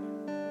today.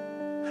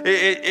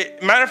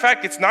 Matter of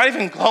fact, it's not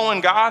even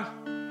glowing, God,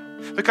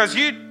 because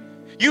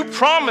you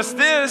promised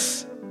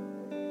this,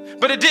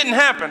 but it didn't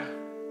happen.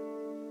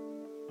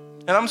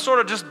 And I'm sort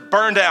of just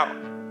burned out.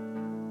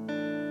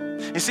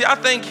 You see, I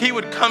think he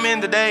would come in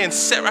today and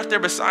sit right there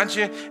beside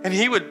you, and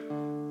he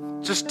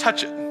would just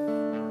touch it.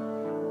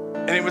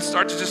 And it would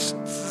start to just,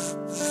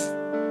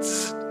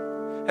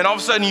 and all of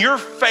a sudden your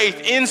faith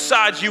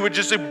inside you would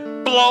just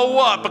blow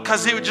up,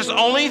 because he would just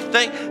only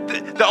think,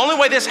 the only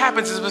way this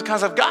happens is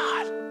because of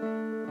God.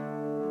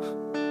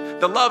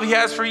 The love he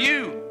has for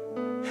you.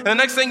 And the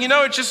next thing you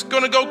know, it's just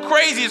going to go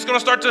crazy. It's going to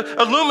start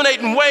to illuminate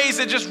in ways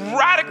that just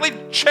radically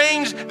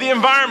change the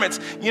environments.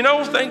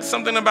 Think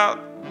something about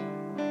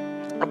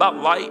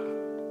light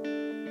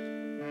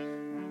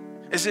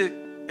is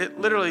it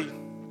literally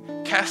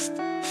casts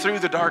through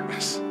the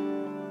darkness.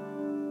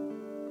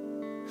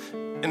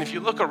 And if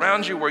you look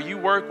around you, where you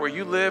work, where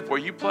you live, where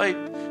you play,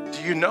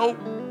 do you know?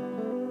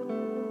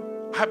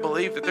 I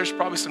believe that there's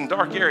probably some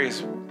dark areas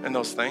in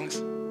those things.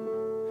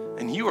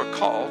 And you are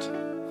called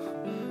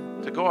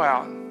to go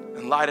out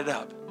and light it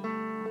up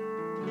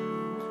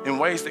in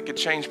ways that could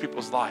change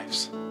people's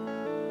lives.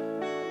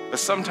 But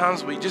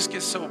sometimes we just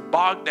get so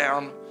bogged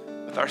down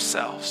with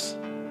ourselves.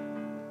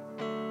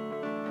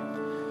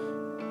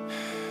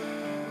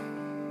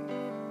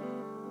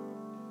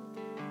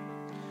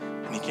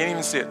 And you can't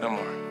even see it no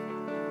more.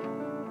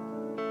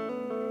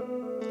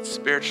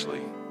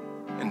 Spiritually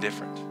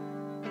indifferent.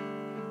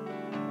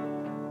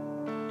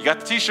 You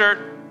got the t-shirt.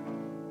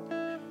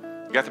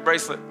 You got the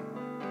bracelet.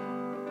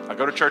 I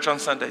go to church on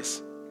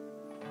Sundays.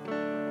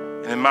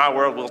 And in my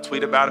world, we'll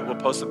tweet about it. We'll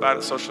post about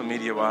it social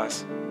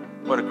media-wise.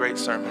 What a great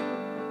sermon.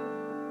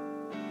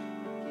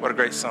 What a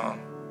great song.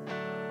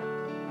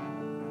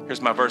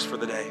 Here's my verse for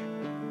the day.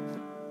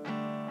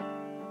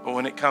 But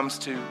when it comes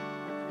to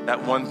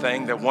that one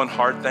thing, that one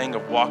hard thing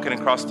of walking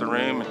across the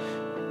room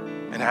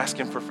and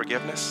asking for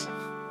forgiveness,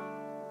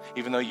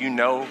 even though you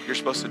know you're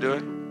supposed to do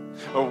it,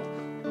 or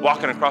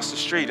walking across the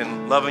street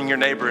and loving your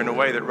neighbor in a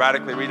way that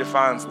radically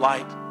redefines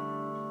light,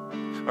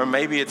 or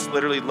maybe it's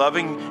literally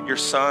loving your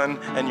son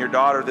and your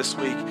daughter this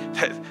week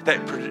that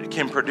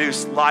can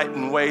produce light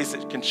in ways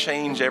that can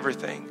change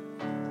everything,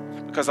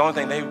 because the only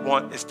thing they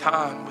want is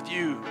time with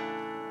you.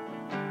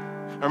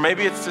 Or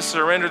maybe it's to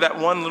surrender that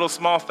one little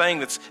small thing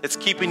that's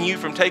keeping you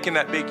from taking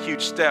that big,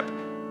 huge step,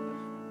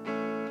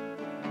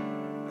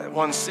 that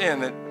one sin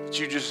that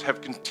you just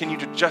have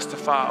continued to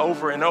justify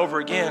over and over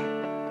again.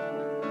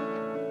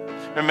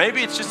 Or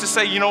maybe it's just to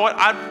say, you know what,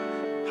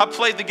 I've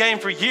played the game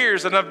for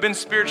years and I've been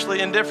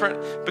spiritually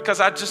indifferent because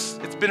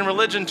it's been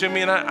religion to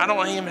me, and I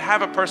don't even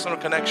have a personal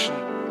connection.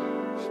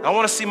 I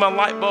want to see my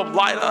light bulb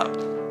light up.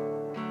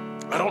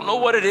 I don't know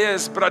what it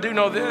is, but I do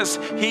know this.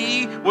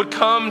 He would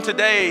come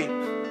today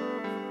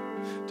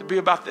to be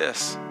about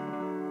this.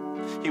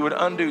 He would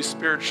undo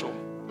spiritually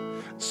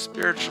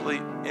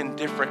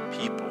indifferent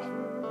people,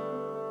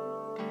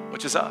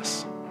 which is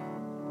us.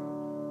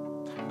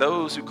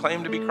 Those who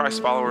claim to be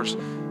Christ followers,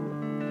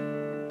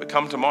 but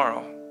come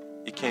tomorrow,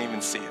 you can't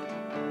even see it.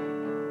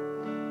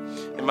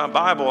 In my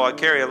Bible, I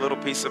carry a little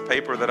piece of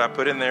paper that I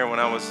put in there when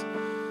I was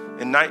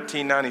in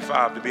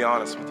 1995, to be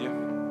honest with you,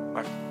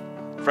 my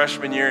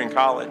freshman year in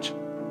college.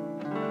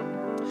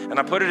 And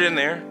I put it in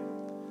there,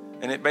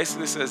 and it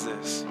basically says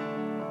this.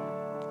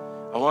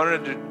 I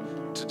wanted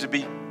to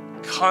be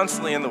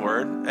constantly in the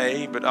Word,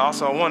 but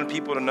also I wanted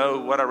people to know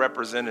what I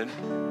represented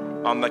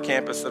on the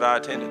campus that I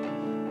attended.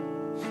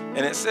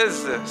 And it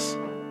says this: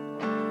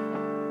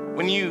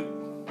 when you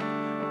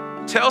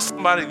tell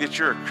somebody that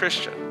you're a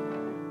Christian,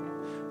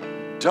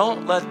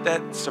 don't let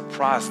that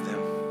surprise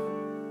them.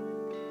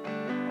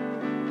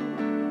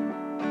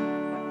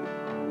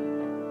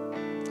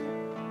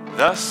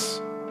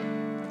 Thus,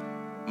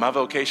 my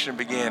vocation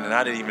began, and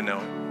I didn't even know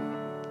it.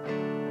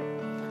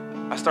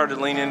 I started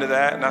to lean into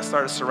that, and I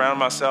started to surround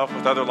myself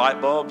with other light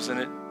bulbs, and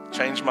it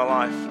changed my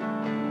life.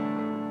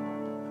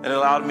 It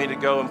allowed me to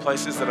go in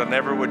places that I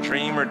never would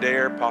dream or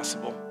dare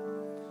possible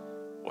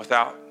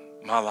without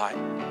my light.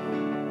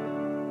 And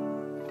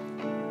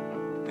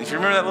if you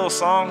remember that little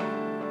song,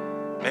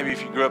 maybe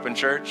if you grew up in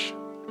church,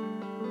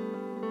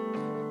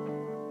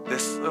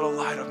 this little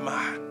light of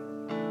mine,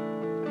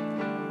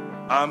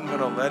 I'm going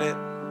to let it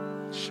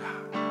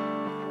shine.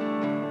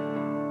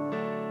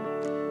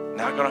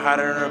 Not going to hide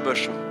it under a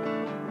bushel,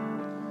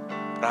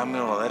 but I'm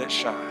going to let it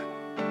shine.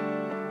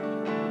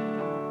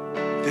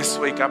 This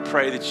week, I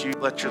pray that you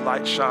let your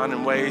light shine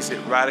in ways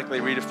that radically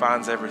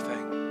redefines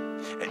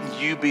everything, and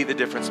you be the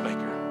difference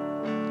maker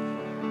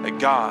that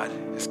God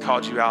has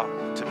called you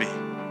out to be.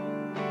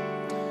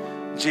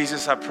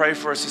 Jesus, I pray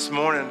for us this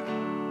morning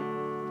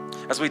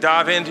as we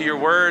dive into your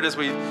word, as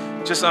we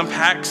just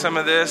unpack some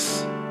of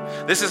this.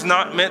 This is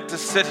not meant to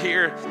sit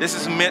here. This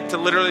is meant to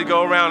literally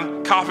go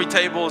around coffee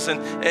tables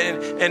and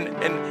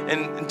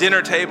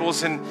dinner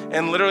tables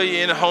and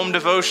literally in home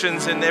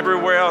devotions and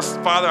everywhere else.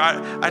 Father,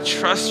 I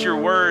trust your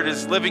word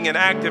is living and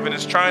active and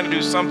is trying to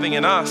do something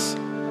in us.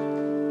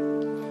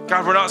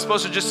 God, we're not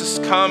supposed to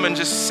just come and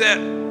just sit,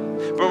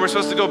 but we're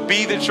supposed to go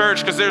be the church,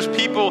 because there's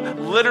people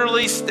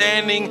literally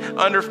standing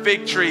under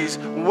fig trees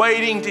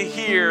waiting to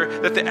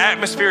hear that the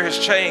atmosphere has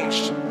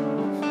changed.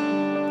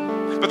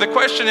 But the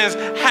question is,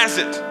 has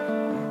it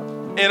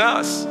in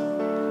us?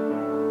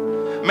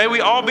 May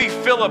we all be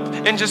Philip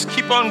and just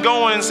keep on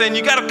going and saying,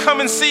 you got to come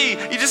and see.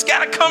 You just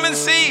got to come and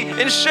see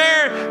and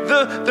share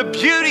the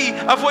beauty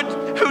of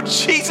who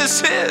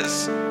Jesus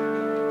is.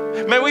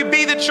 May we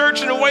be the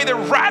church in a way that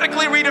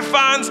radically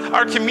redefines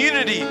our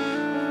community.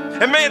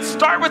 And may it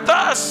start with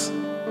us,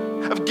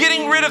 of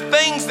getting rid of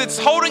things that's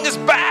holding us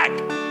back,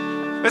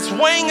 that's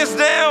weighing us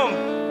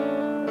down.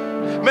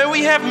 May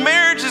we have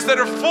marriages that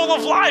are full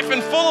of life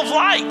and full of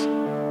light,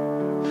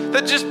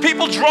 that just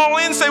people draw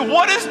in and say,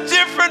 what is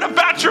different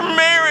about your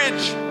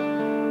marriage?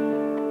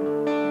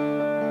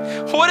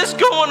 What is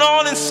going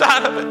on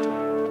inside of it?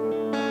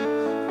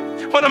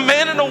 When a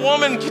man and a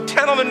woman get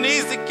down on their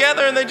knees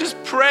together and they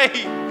just pray,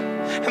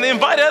 and they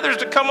invite others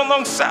to come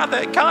alongside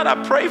that. God,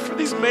 I pray for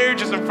these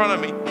marriages in front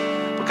of me,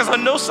 because I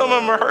know some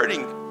of them are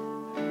hurting.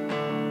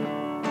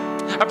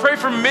 I pray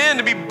for men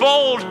to be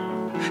bold,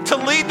 to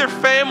lead their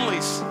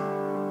families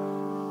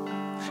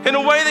in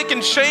a way that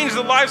can change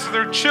the lives of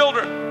their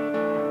children.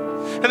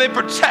 And they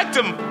protect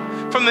them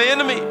from the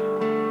enemy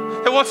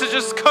that wants to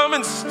just come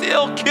and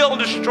steal, kill, and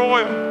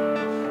destroy them.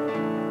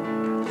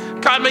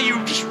 God, may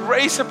you just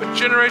raise up a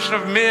generation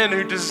of men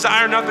who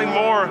desire nothing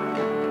more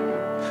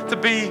to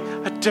be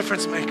a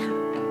difference maker.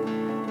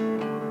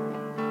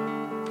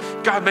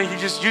 God, may you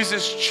just use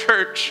this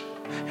church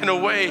in a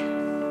way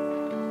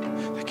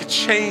that could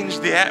change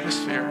the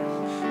atmosphere,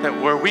 that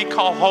where we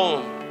call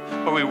home,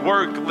 where we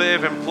work,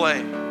 live, and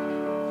play.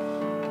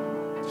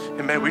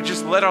 And may we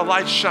just let our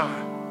light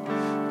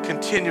shine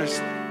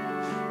continuously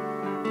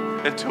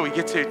until we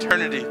get to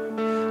eternity,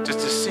 just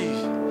to see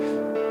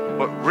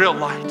what real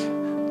light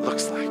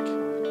looks like.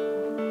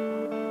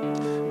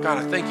 God,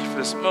 I thank you for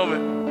this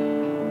moment.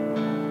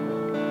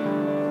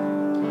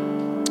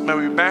 May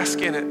we bask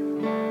in it.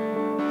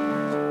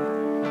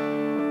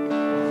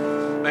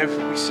 May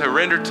we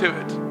surrender to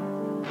it.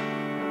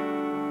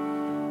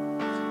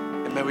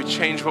 And may we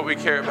change what we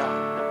care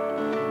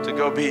about to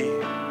go be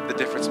the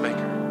difference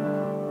maker.